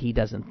saying he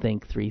doesn't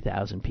think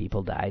 3,000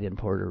 people died in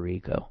Puerto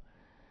Rico.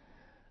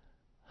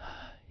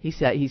 He's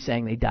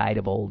saying they died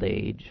of old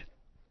age.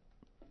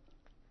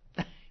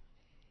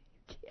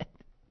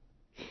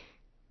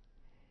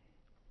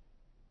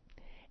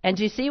 And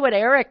you see what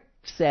Eric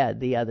said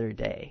the other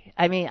day?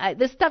 I mean,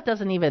 this stuff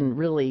doesn't even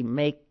really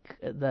make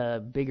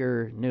the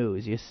bigger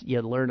news.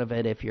 You learn of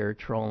it if you're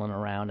trolling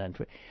around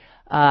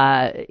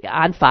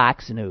on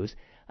Fox News.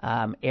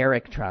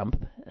 Eric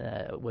Trump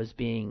was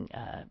being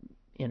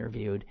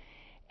interviewed,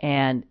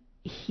 and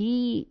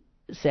he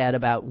said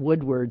about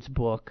Woodward's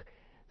book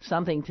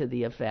something to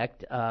the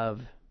effect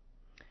of,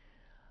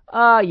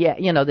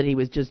 that he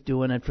was just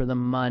doing it for the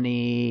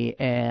money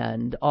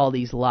and all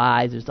these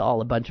lies. There's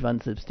all a bunch of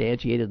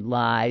unsubstantiated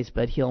lies,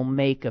 but he'll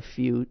make a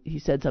few, he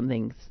said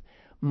something,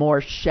 more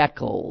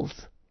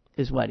shekels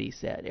is what he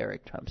said,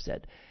 Eric Trump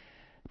said.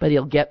 But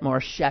he'll get more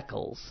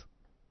shekels.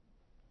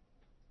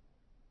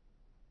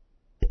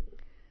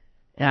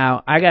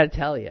 Now, I got to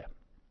tell you,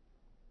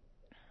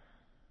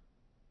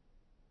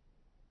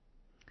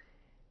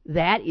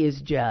 that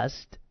is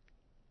just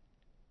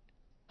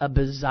a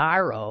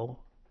bizarro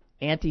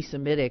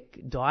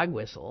anti-Semitic dog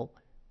whistle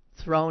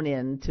thrown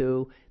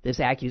into this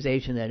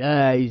accusation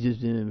that, he's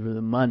just in it for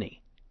the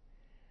money.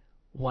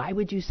 Why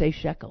would you say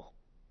shekel?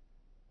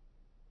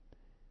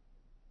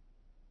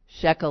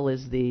 Shekel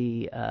is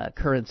the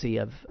currency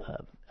of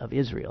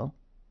Israel.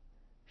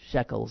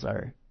 Shekels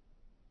are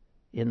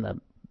in the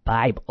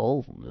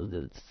Bible.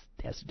 It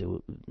has to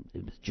do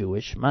with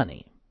Jewish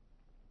money.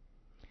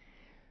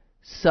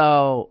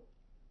 So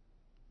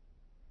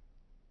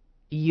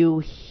you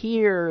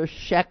hear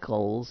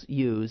shekels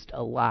used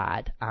a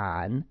lot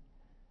on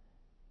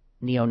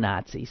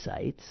neo-Nazi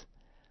sites,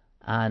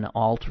 on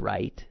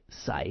alt-right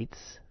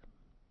sites,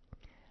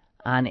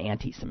 on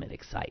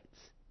anti-Semitic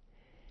sites.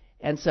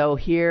 And so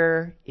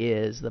here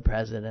is the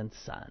president's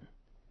son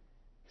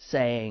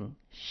saying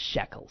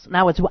shekels.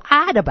 Now what's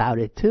odd about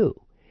it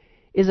too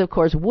is, of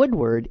course,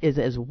 Woodward is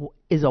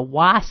a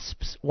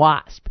wasp's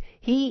wasp.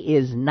 He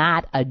is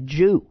not a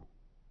Jew.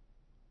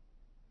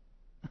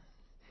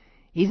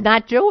 He's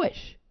not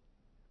Jewish.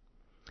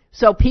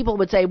 So people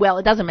would say, well,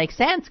 it doesn't make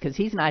sense because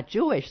he's not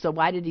Jewish, so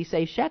why did he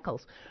say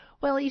shekels?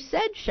 Well, he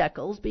said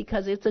shekels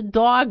because it's a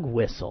dog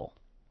whistle.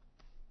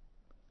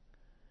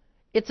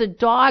 It's a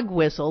dog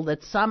whistle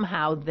that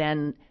somehow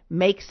then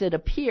makes it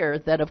appear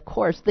that, of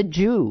course, the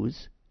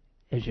Jews,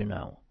 as you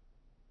know,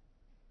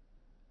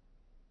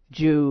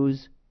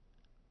 Jews,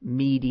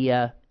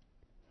 media,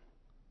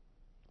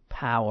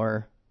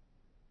 power,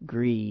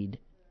 greed,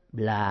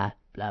 blah,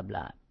 blah,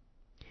 blah.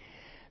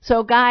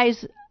 So,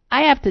 guys,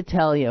 I have to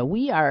tell you,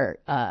 we are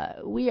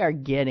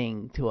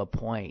getting to a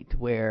point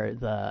where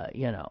the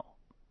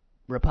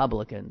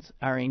Republicans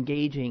are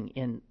engaging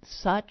in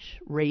such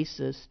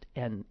racist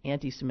and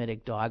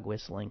anti-Semitic dog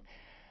whistling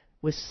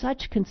with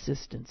such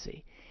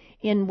consistency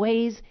in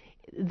ways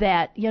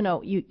that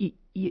the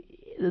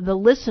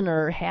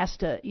listener has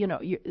to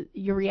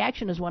your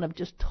reaction is one of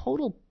just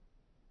total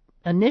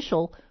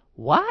initial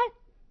what?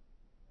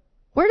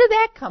 Where did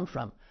that come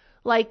from?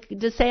 Like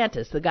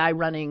DeSantis, the guy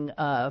running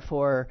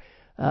for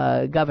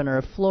governor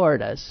of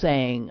Florida,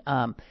 saying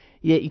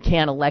you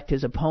can't elect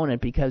his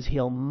opponent because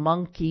he'll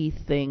monkey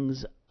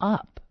things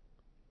up.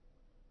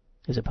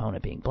 His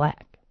opponent being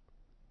black.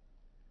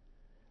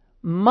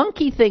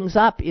 Monkey things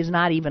up is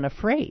not even a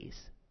phrase.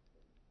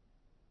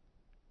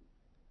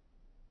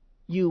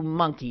 You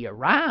monkey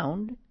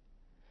around.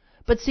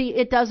 But see,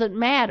 it doesn't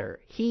matter.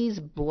 He's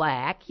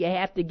black. You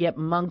have to get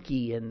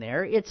monkey in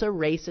there. It's a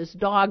racist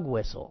dog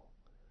whistle.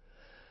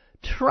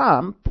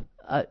 Trump,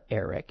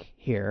 Eric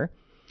here,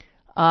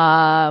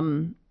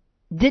 didn't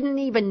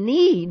even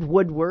need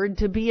Woodward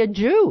to be a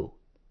Jew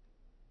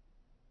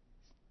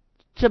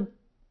to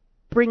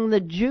bring the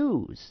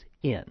Jews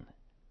in.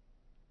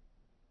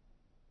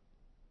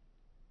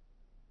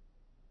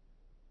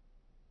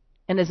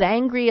 And as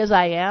angry as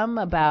I am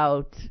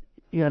about,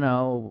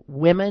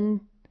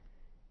 women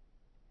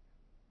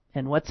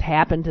and what's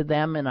happened to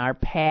them in our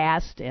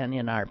past and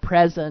in our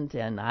present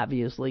and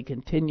obviously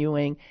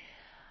continuing,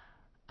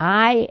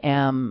 I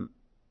am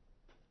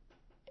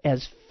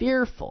as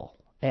fearful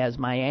as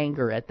my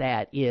anger at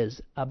that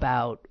is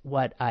about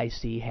what I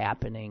see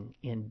happening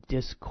in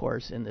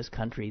discourse in this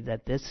country,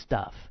 that this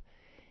stuff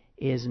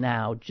is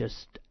now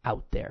just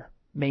out there,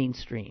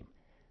 mainstream,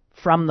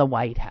 from the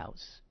White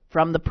House,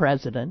 from the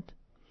president,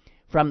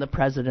 from the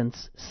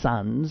president's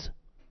sons,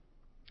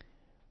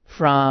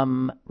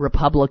 from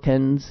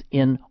Republicans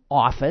in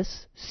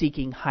office,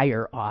 seeking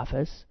higher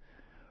office,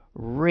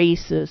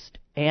 racist,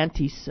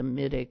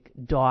 anti-Semitic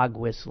dog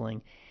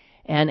whistling.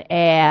 And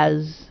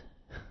as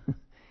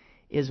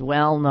is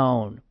well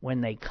known, when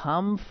they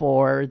come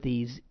for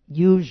these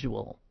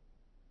usual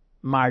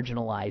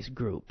marginalized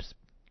groups,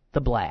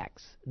 the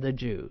blacks, the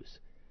Jews,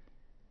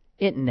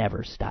 it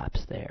never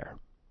stops there.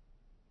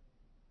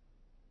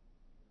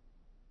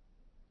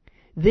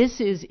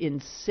 This is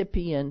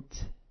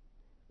incipient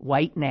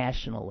white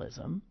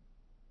nationalism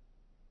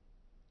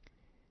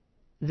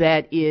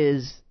that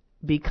is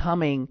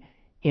becoming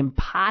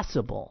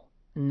impossible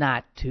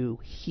not to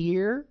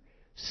hear,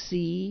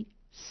 see,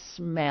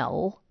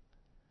 smell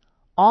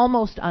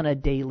almost on a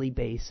daily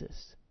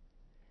basis.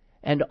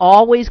 And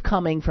always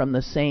coming from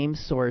the same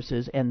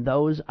sources, and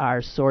those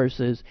are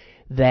sources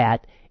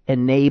that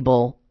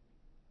enable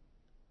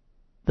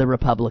the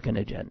Republican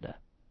agenda.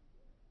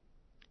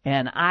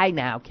 And I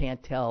now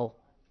can't tell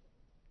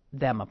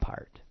them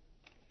apart.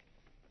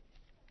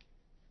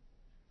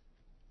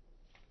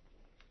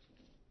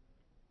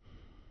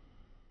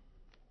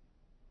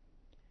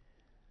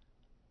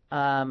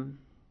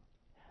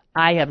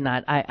 I have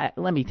not.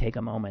 Let me take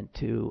a moment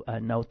to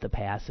note the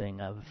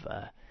passing of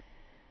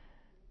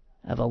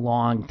a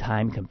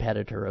long-time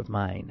competitor of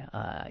mine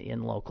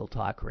in local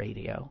talk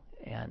radio,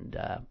 and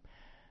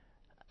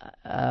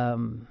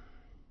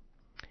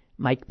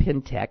Mike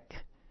Pintek,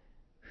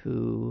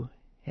 who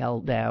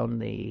held down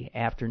the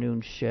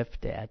afternoon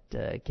shift at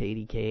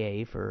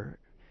KDKA for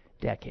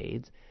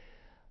decades,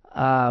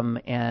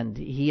 and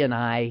he and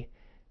I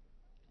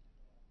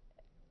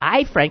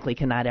frankly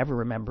cannot ever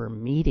remember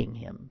meeting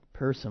him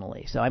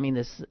personally. So, I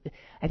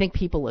think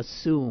people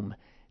assume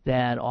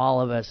that all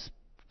of us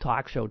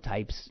talk show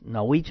types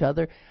know each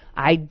other.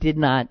 I did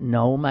not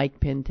know Mike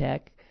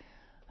Pintek.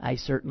 I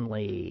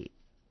certainly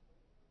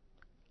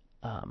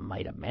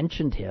might have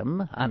mentioned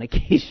him on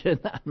occasion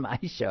on my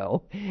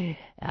show.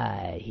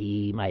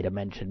 He might have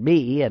mentioned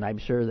me, and I'm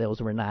sure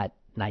those were not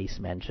nice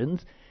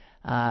mentions.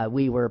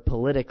 We were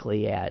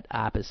politically at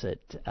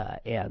opposite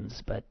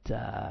ends, but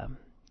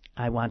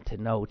I want to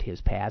note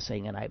his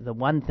passing. And the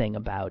one thing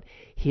about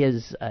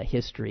his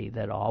history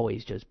that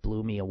always just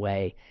blew me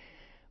away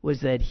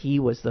was that he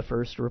was the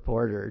first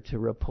reporter to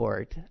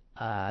report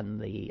on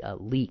the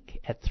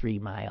leak at 3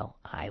 Mile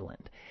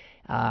Island.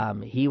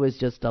 He was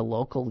just a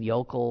local,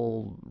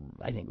 yokel,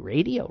 I think,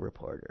 radio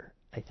reporter.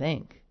 I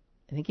think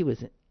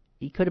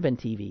he could have been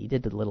TV. He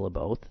did a little of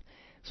both,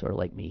 sort of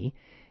like me.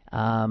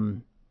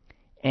 And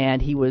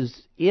he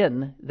was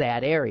in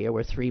that area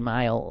where 3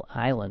 Mile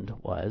Island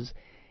was,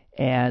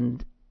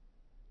 and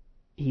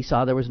he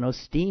saw there was no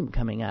steam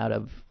coming out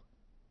of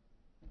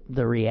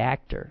the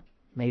reactor,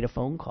 made a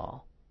phone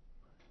call.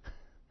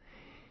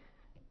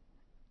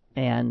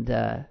 And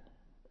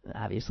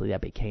obviously that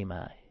became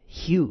a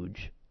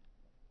huge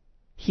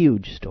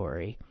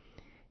story.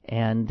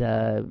 And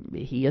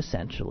he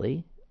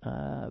essentially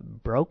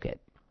broke it.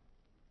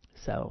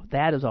 So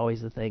that is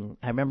always the thing.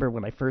 I remember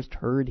when I first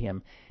heard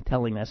him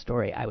telling that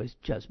story, I was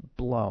just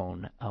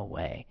blown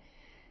away.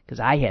 Because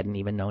I hadn't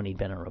even known he'd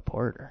been a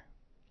reporter.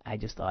 I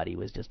just thought he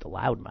was just a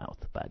loudmouth,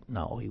 but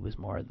no, he was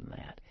more than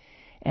that.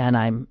 And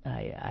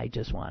I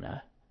just want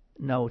to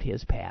note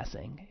his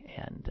passing.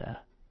 And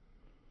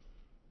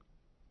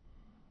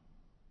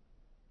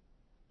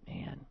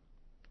man,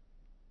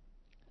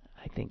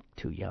 I think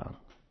too young.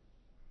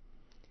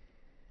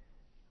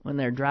 When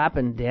they're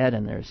dropping dead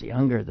and there's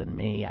younger than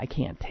me, I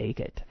can't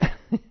take it.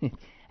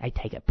 I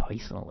take it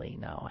personally.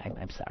 No,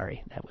 I'm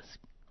sorry. That was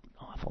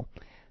awful.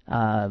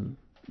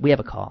 We have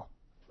a call,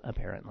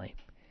 apparently.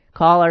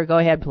 Caller, go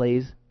ahead,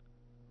 please.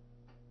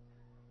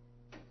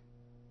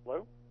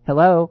 Hello?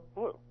 Hello.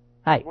 Hello.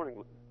 Hi.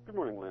 Good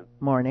morning, Lynn.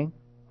 Morning.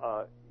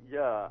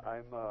 Yeah,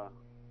 I'm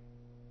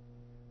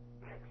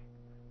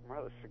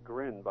rather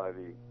chagrined by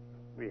the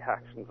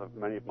reactions of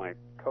many of my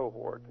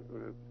cohort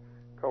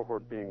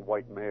being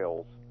white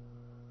males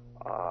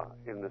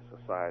in this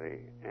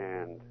society.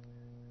 And,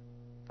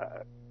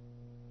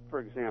 for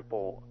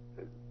example,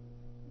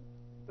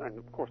 and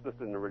of course this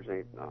didn't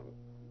originate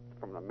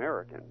from an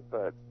American,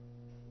 but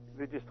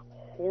they just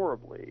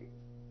horribly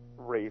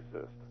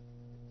racist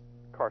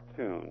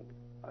cartoon,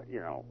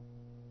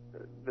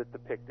 that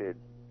depicted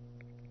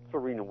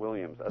Serena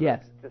Williams as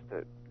just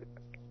an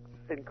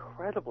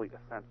incredibly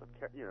offensive,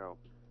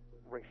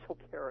 racial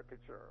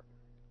caricature,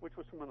 which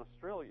was from an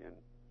Australian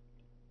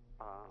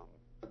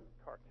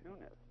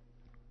cartoonist.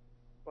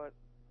 But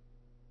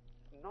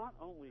not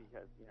only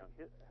has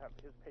have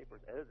his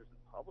paper's editors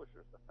and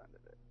publishers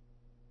defended it,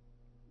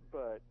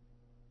 but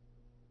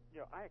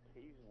I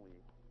occasionally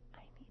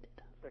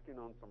check in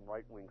on some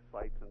right-wing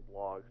sites and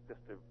blogs just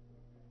to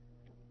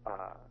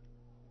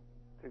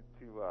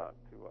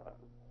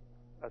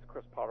as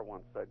Chris Potter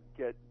once said,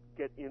 get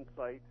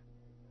insight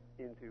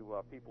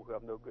into people who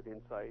have no good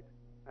insight,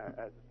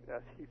 as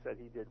he said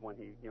he did when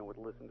he would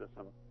listen to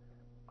some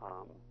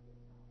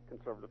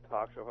conservative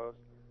talk show hosts.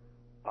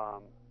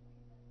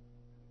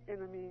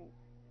 And I mean,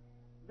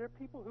 there are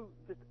people who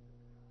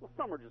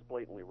some are just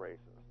blatantly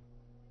racist.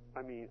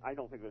 I mean, I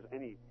don't think there's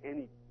any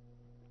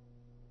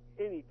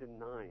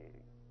denying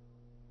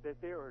that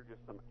there are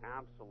just some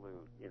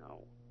absolute,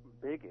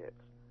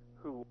 bigots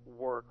who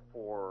work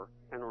for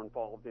and are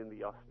involved in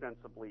the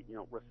ostensibly,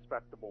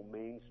 respectable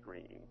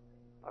mainstream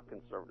of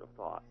conservative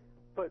thought.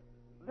 But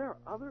there are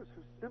others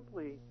who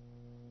simply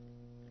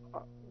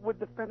would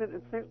defend it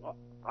and say,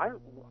 I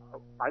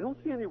don't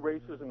see any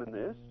racism in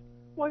this.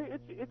 Why,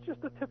 it's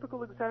just a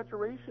typical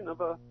exaggeration of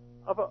a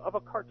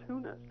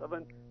cartoonist, of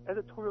an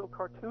editorial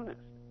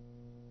cartoonist.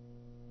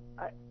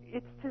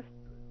 It's just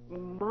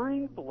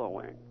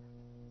mind-blowing,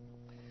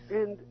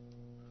 and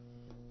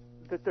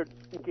that they're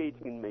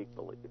engaging in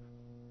make-believe.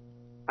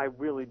 I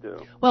really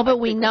do. Well, but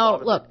we know.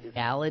 Look,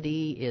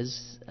 reality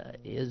is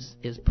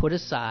put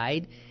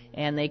aside,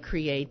 and they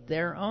create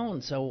their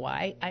own. So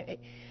why?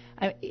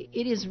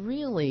 It is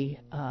really.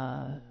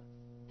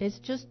 It's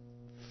just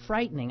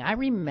frightening. I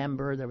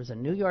remember there was a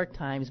New York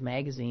Times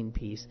Magazine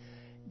piece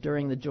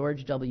during the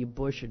George W.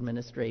 Bush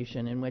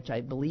administration in which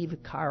I believe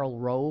Karl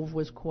Rove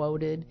was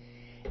quoted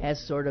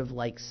as sort of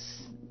like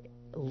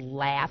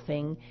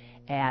laughing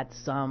at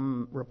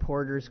some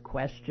reporter's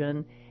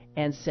question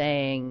and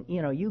saying,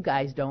 you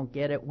guys don't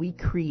get it. We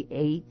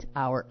create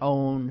our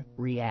own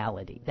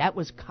reality. That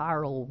was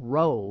Karl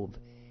Rove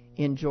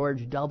in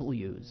George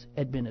W.'s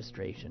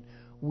administration.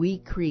 We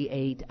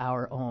create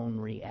our own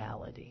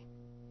reality.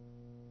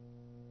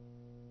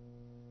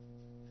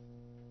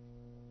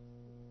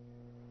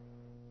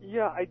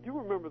 Yeah, I do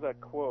remember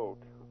that quote,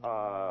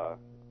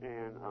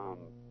 and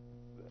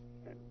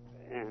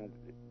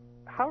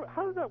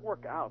how did that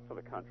work out for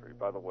the country?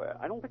 By the way,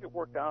 I don't think it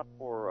worked out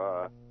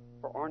for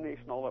our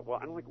nation all that well.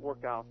 I don't think it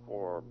worked out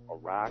for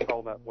Iraq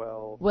all that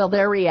well. Well,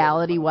 their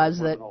reality was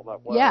that,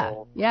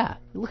 well. yeah.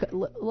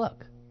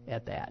 Look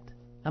at that,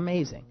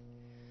 amazing.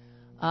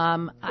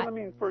 The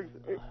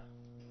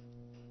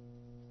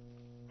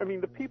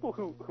people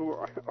who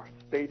are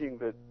stating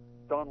that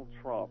Donald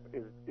Trump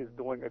is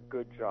doing a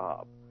good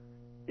job,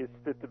 is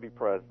fit to be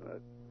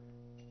president,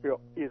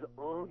 is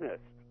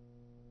honest.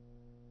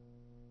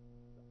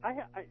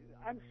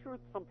 I'm sure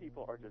some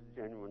people are just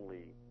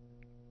genuinely,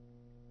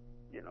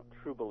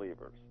 true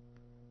believers,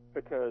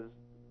 because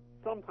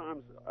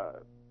sometimes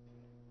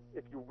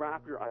if you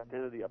wrap your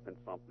identity up in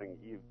something,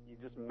 you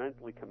just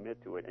mentally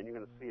commit to it, and you're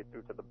going to see it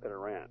through to the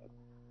bitter end.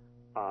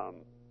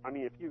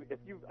 If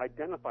you've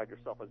identified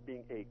yourself as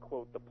being a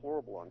quote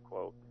deplorable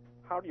unquote,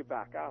 how do you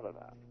back out of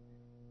that?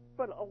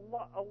 But a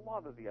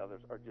lot of the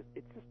others are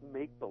it's just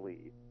make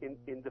believe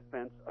in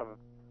defense of,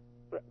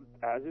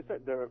 as you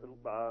said, as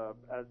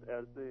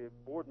the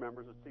board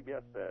members of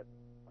CBS said,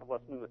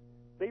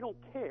 they don't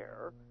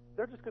care.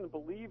 They're just going to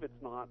believe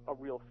it's not a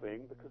real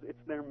thing because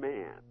it's their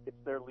man,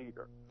 it's their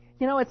leader.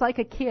 It's like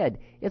a kid.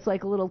 It's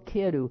like a little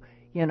kid who,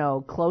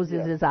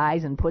 closes his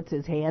eyes and puts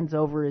his hands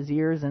over his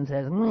ears and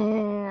says,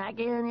 I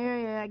can't hear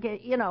you. I can't,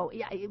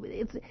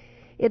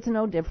 it's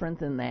no different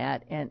than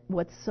that. And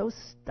what's so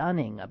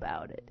stunning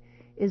about it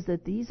is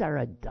that these are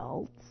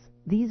adults.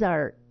 These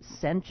are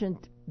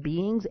sentient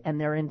beings, and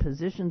they're in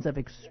positions of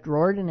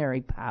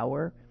extraordinary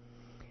power.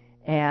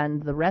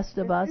 And the rest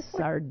of us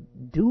are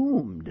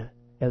doomed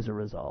as a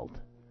result.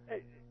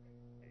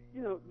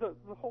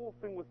 The whole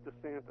thing with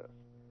DeSantis,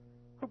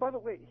 who, by the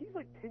way, he's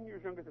like 10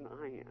 years younger than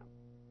I am.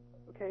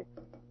 Okay?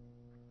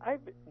 I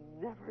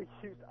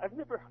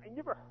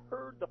never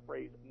heard the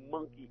phrase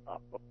monkey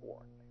up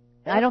before.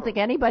 I don't think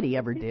anybody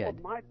ever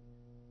did.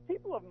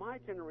 People of my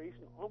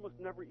generation almost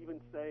never even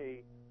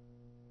say,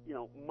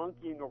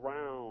 monkeying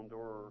around,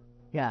 or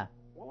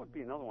what would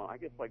be another one? I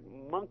guess like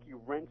monkey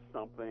wrench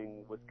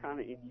something was kind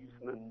of in use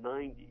in the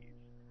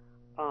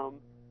 90s.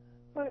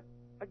 But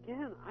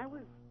again, I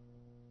was,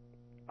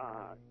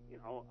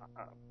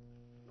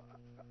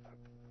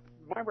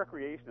 my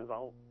recreation is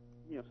I'll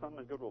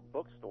sometimes go to a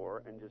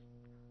bookstore and just,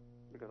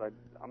 because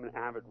I'm an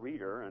avid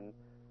reader, and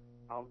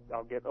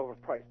I'll get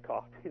overpriced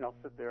coffee and I'll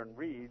sit there and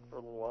read for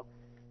a little while.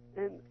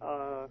 And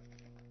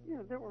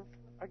there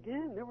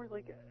were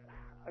like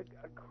a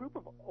group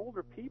of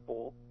older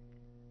people,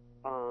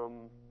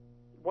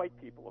 white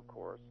people, of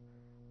course,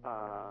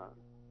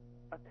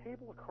 a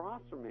table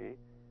across from me,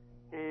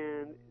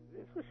 and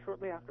this was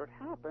shortly after it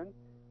happened,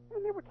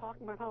 and they were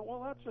talking about how,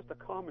 well, that's just a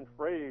common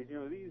phrase.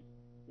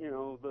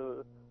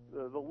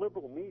 The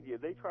liberal media,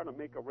 they try to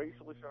make a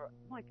racial issue.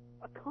 I'm like,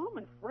 a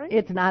common phrase?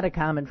 It's not a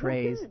common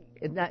phrase.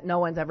 No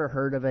one's ever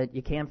heard of it.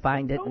 You can't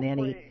find it in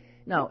any.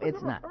 No,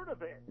 it's not. Heard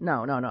of it.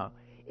 No.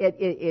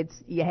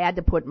 It's you had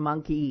to put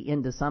monkey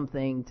into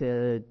something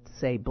to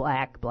say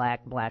black.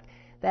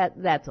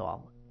 That's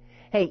all.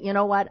 Hey, you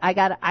know what? I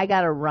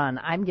gotta run.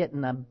 I'm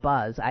getting a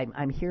buzz.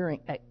 I'm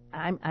hearing.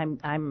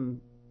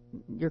 I'm.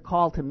 Your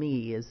call to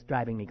me is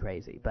driving me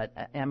crazy. But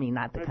I mean,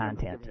 not the Maybe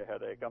content. Give me a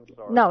headache. I'm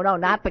sorry. No,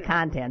 not the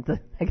content.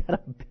 I got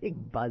a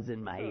big buzz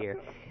in my ear.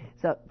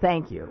 So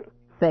thank you.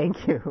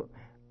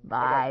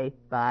 Bye.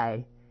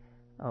 Bye.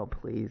 Oh,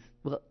 please.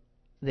 Well,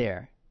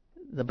 there.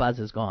 The buzz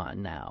is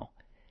gone now.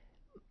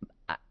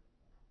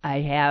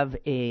 I have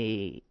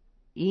a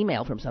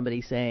email from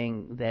somebody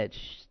saying that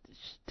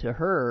to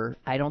her,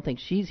 I don't think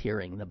she's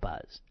hearing the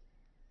buzz.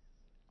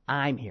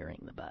 I'm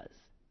hearing the buzz.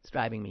 It's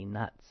driving me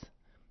nuts.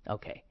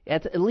 Okay.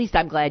 At least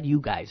I'm glad you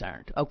guys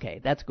aren't.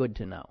 Okay, that's good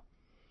to know.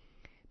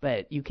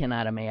 But you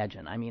cannot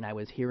imagine. I mean, I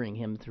was hearing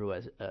him through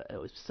a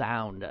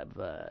sound of,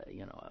 a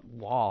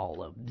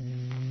wall of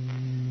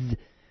bzzz.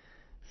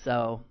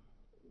 So,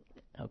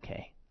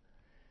 okay.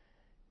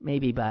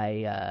 Maybe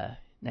by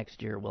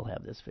next year we'll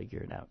have this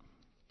figured out.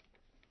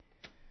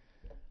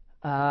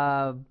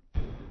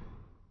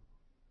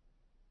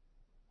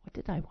 What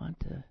did I want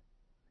to...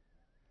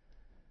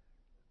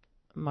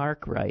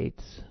 Mark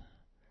writes,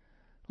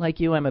 like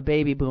you, I'm a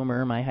baby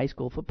boomer. My high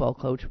school football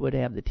coach would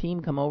have the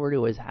team come over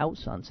to his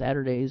house on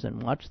Saturdays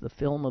and watch the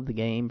film of the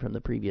game from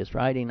the previous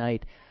Friday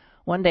night.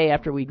 One day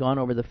after we'd gone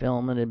over the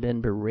film and had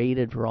been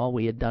berated for all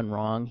we had done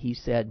wrong, he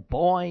said,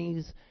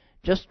 "Boys,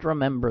 just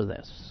remember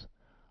this.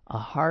 A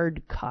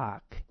hard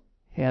cock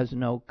has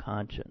no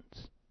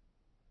conscience."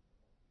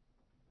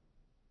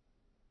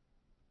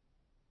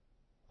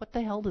 What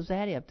the hell does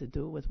that have to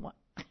do with what?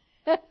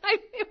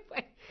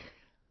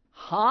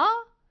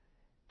 Huh?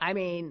 I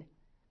mean,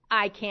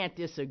 I can't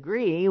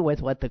disagree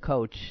with what the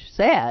coach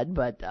said,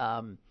 but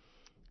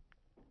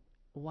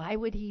why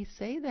would he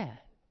say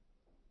that?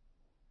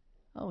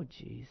 Oh,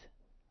 jeez.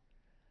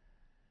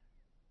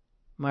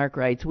 Mark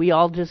writes, we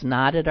all just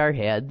nodded our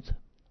heads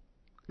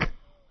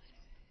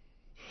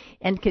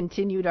and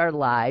continued our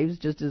lives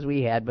just as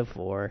we had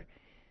before.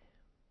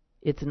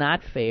 It's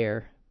not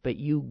fair, but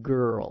you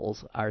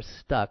girls are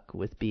stuck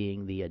with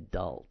being the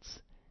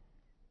adults.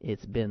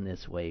 It's been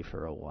this way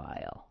for a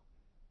while.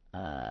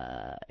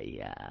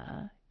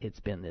 Yeah, it's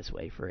been this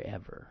way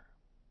forever.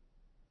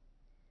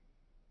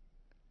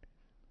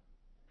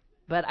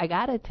 But I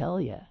gotta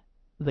tell you,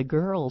 the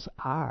girls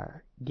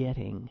are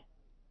getting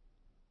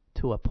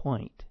to a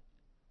point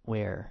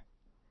where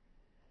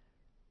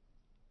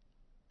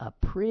a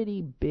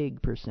pretty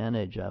big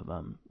percentage of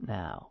them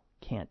now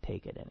can't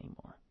take it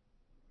anymore.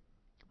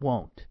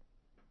 Won't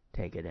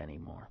take it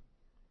anymore.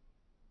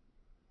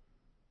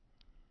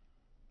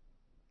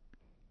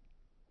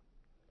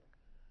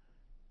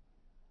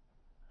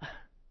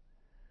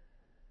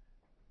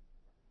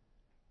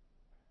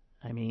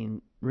 I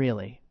mean,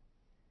 really.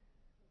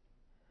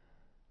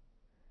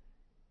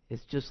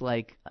 It's just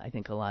like I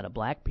think a lot of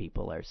black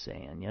people are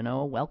saying,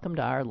 welcome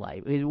to our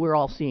life. We're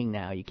all seeing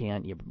now, you're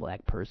a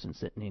black person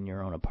sitting in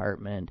your own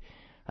apartment,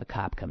 a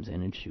cop comes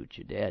in and shoots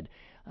you dead.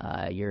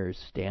 You're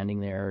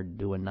standing there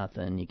doing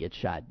nothing, you get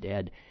shot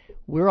dead.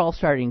 We're all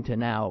starting to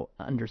now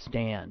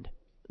understand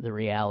the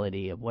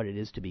reality of what it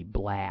is to be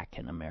black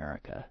in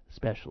America,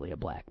 especially a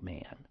black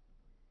man.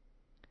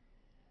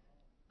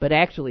 But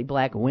actually,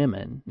 black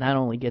women not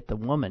only get the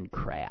woman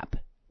crap,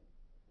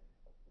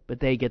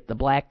 but they get the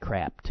black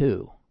crap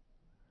too.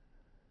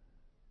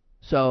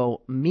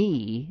 So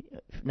me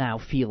now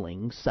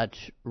feeling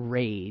such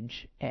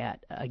rage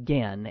at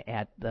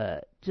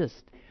the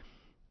just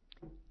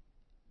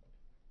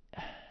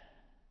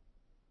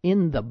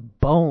in the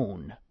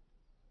bone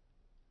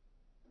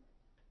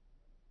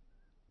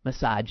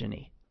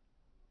misogyny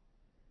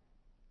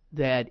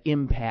that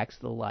impacts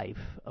the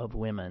life of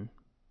women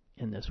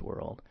in this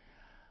world.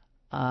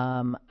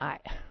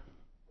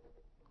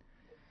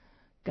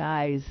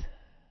 Guys,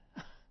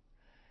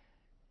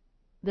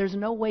 there's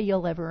no way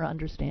you'll ever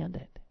understand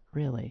it,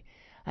 really.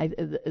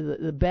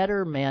 The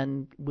better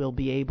men will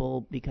be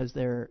able, because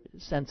they're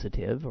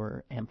sensitive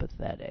or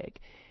empathetic,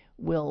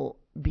 will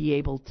be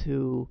able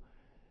to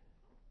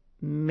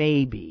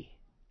maybe,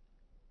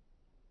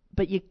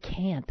 but you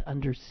can't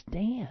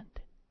understand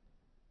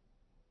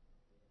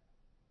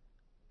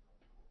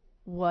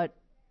what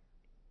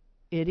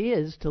it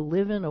is to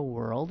live in a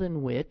world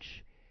in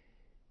which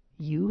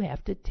you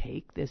have to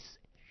take this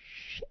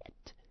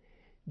shit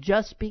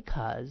just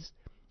because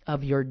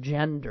of your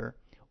gender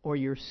or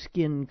your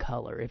skin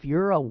color. If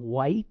you're a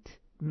white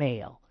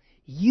male,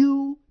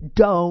 you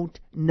don't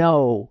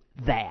know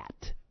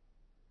that.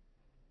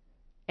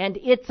 And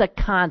it's a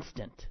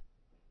constant.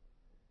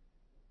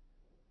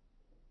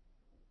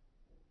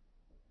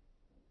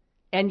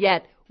 And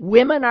yet,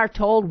 women are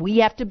told we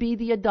have to be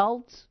the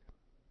adults.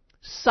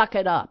 Suck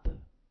it up.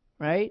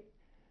 Right?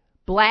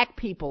 Black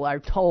people are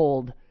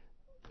told,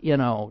 we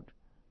had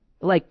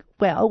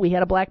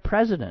a black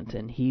president,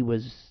 and he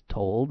was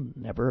told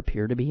never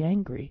appear to be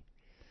angry.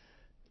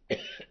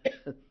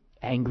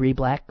 Angry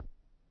black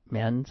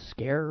men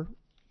scare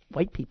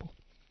white people.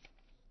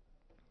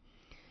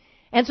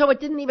 And so it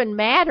didn't even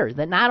matter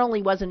that not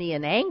only wasn't he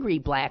an angry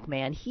black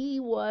man, he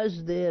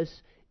was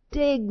this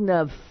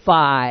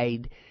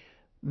dignified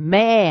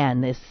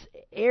man, this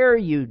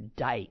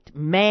erudite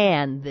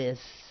man, this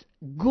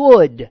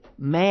good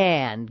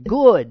man,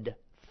 good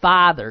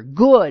father,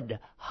 good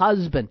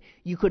husband.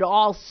 You could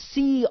all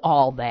see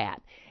all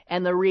that.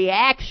 And the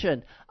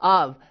reaction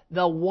of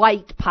the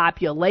white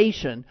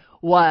population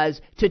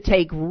was to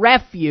take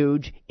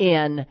refuge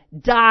in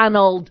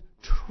Donald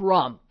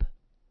Trump.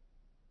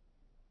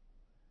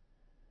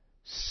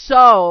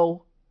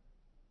 So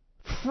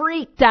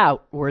freaked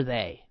out were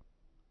they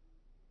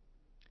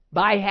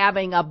by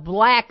having a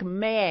black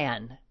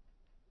man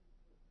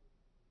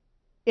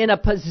in a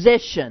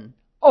position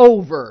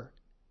over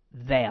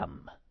them.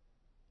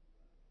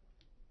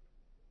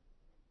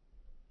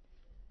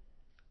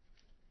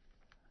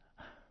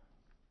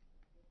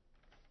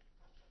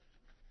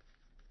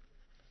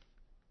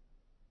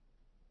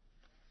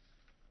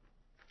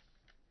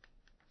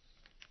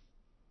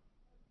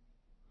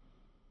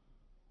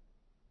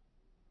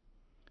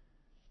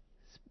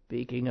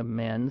 Speaking of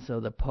men,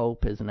 so the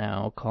Pope is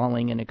now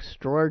calling an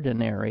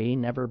extraordinary,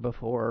 never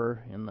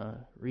before in the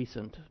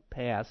recent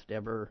past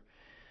ever,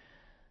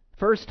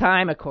 first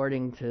time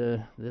according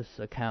to this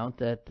account,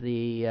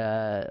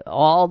 that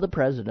all the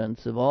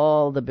presidents of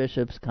all the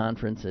bishops'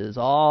 conferences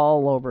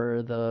all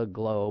over the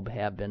globe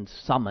have been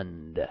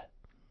summoned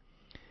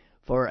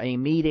for a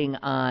meeting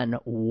on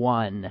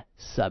one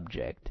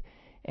subject.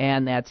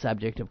 And that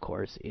subject, of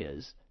course,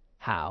 is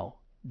how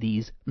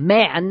these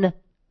men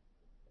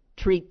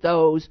treat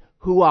those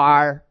who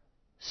are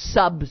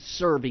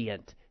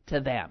subservient to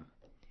them.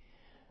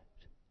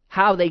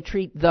 How they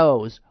treat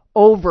those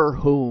over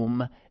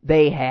whom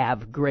they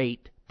have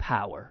great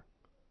power.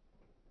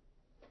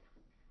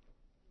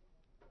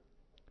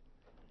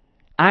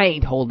 I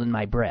ain't holding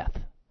my breath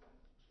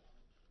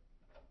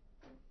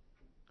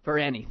for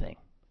anything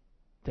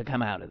to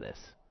come out of this.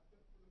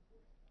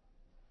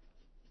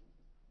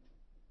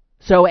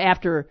 So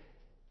after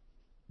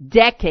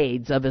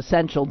decades of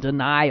essential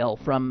denial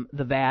from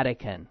the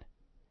Vatican,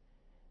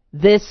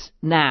 this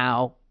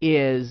now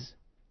is,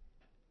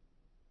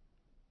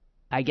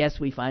 I guess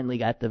we finally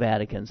got the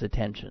Vatican's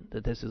attention,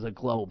 that this is a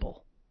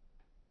global,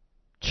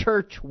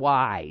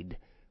 church-wide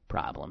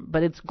problem.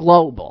 But it's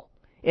global.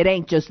 It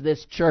ain't just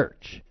this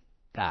church,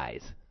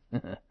 guys.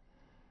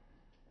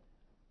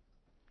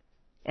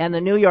 And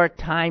the New York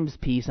Times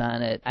piece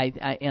on it,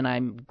 and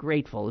I'm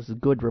grateful, this is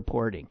good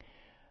reporting,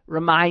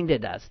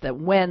 reminded us that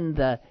when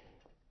the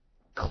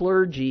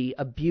clergy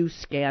abuse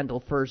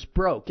scandal first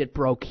broke, it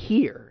broke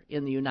here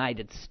in the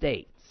United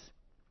States.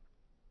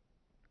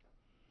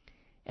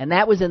 And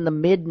that was in the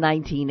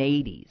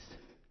mid-1980s.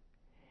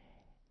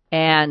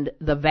 And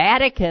the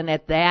Vatican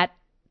at that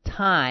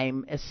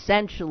time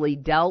essentially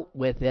dealt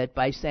with it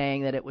by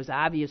saying that it was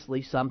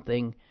obviously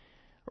something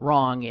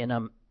wrong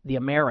in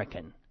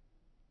America.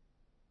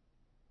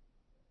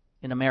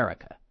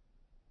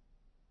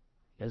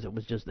 Because it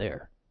was just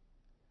there.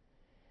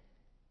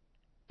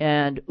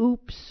 And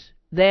oops,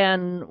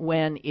 then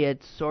when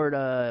it sort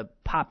of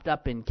popped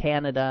up in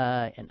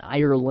Canada and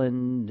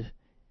Ireland,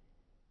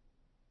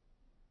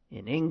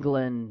 in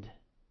England,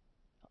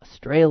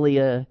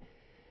 Australia,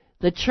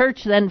 the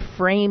church then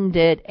framed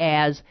it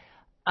as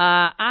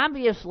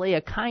obviously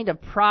a kind of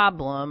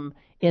problem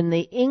in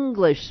the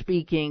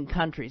English-speaking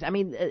countries. I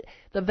mean,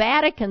 the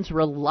Vatican's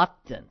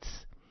reluctance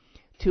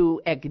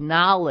to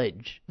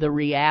acknowledge the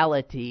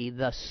reality,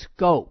 the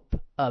scope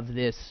of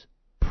this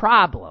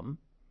problem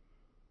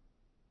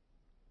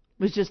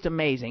was just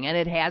amazing.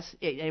 And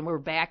and we're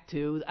back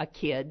to a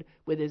kid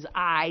with his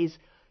eyes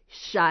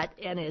shut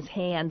and his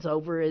hands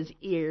over his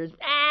ears.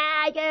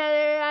 I can't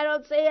hear you, I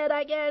don't see it,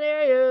 I can't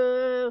hear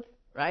you.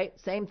 Right?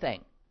 Same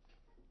thing.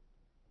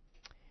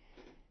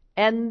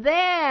 And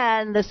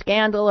then the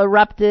scandal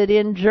erupted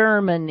in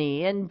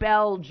Germany, in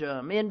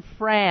Belgium, in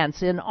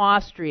France, in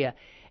Austria.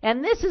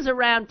 And this is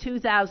around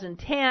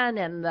 2010,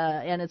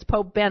 and it's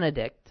Pope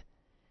Benedict.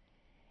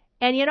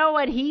 And you know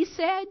what he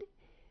said?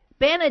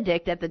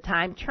 Benedict at the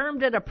time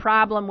termed it a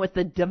problem with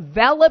the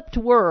developed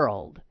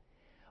world,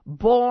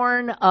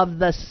 born of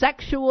the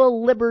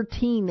sexual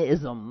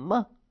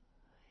libertinism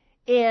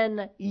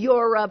in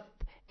Europe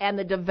and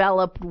the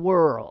developed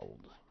world.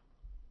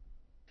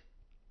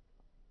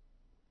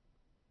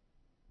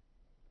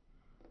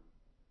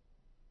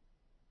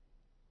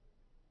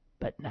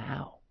 But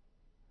now,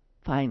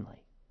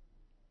 finally,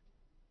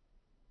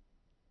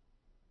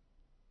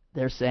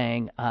 they're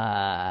saying,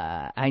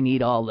 I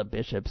need all the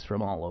bishops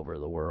from all over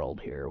the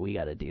world here. We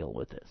got to deal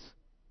with this.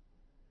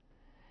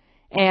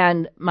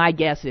 And my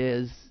guess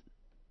is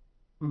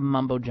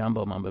mumbo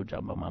jumbo, mumbo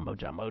jumbo, mumbo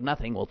jumbo.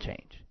 Nothing will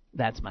change.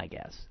 That's my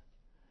guess.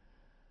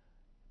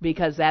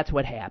 Because that's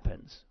what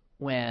happens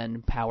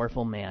when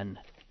powerful men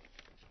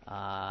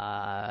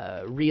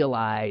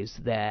realize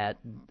that,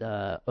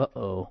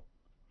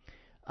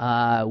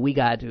 we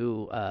got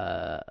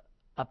to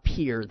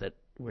appear that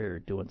we're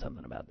doing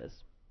something about this.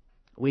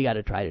 We got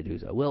to try to do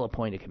so. We'll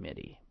appoint a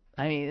committee.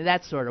 I mean,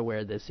 that's sort of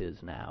where this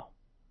is now.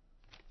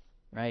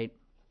 Right?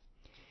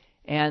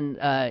 And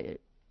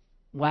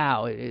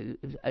wow,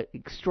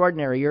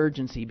 extraordinary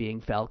urgency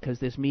being felt because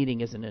this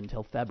meeting isn't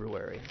until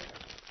February.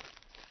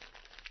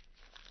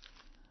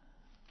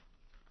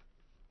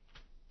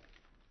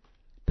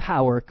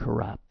 Power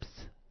corrupts.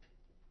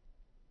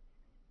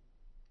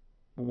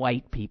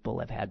 White people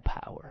have had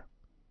power.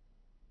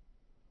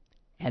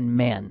 And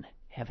men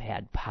have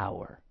had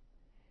power.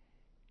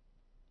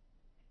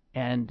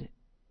 And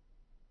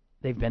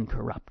they've been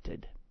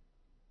corrupted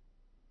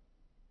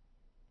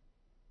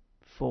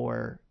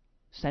for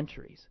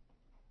centuries,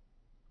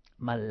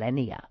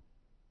 millennia.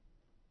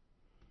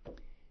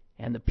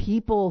 And the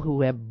people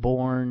who have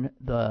borne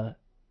the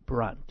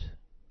brunt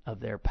of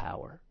their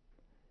power,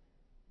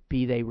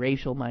 be they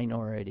racial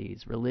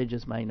minorities,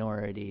 religious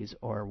minorities,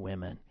 or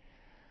women,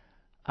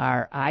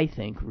 are, I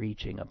think,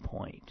 reaching a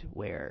point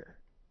where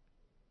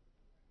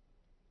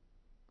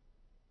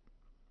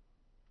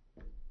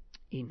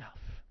enough.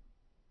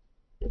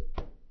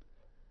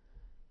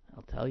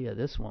 I'll tell you,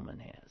 this woman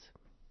has.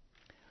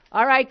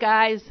 All right,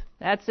 guys,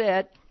 that's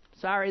it.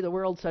 Sorry the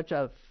world's such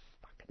a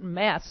fucking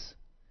mess.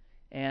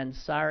 And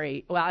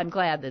sorry, well, I'm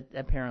glad that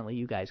apparently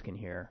you guys can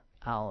hear.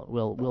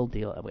 We'll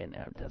deal with it.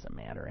 It doesn't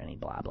matter any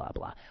blah, blah,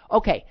 blah.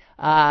 Okay,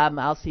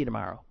 I'll see you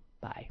tomorrow.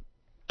 Bye.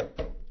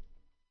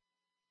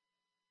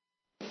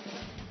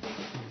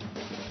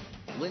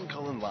 Lynn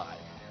Cullen Live,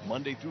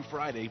 Monday through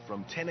Friday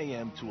from 10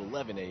 a.m. to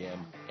 11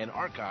 a.m. and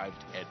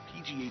archived at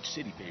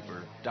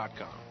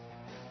pghcitypaper.com.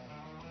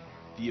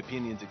 The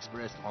opinions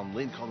expressed on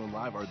Lynn Cullen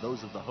Live are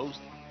those of the host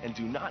and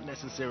do not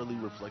necessarily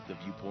reflect the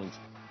viewpoints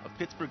of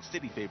Pittsburgh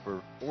City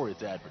Paper or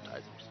its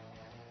advertisers.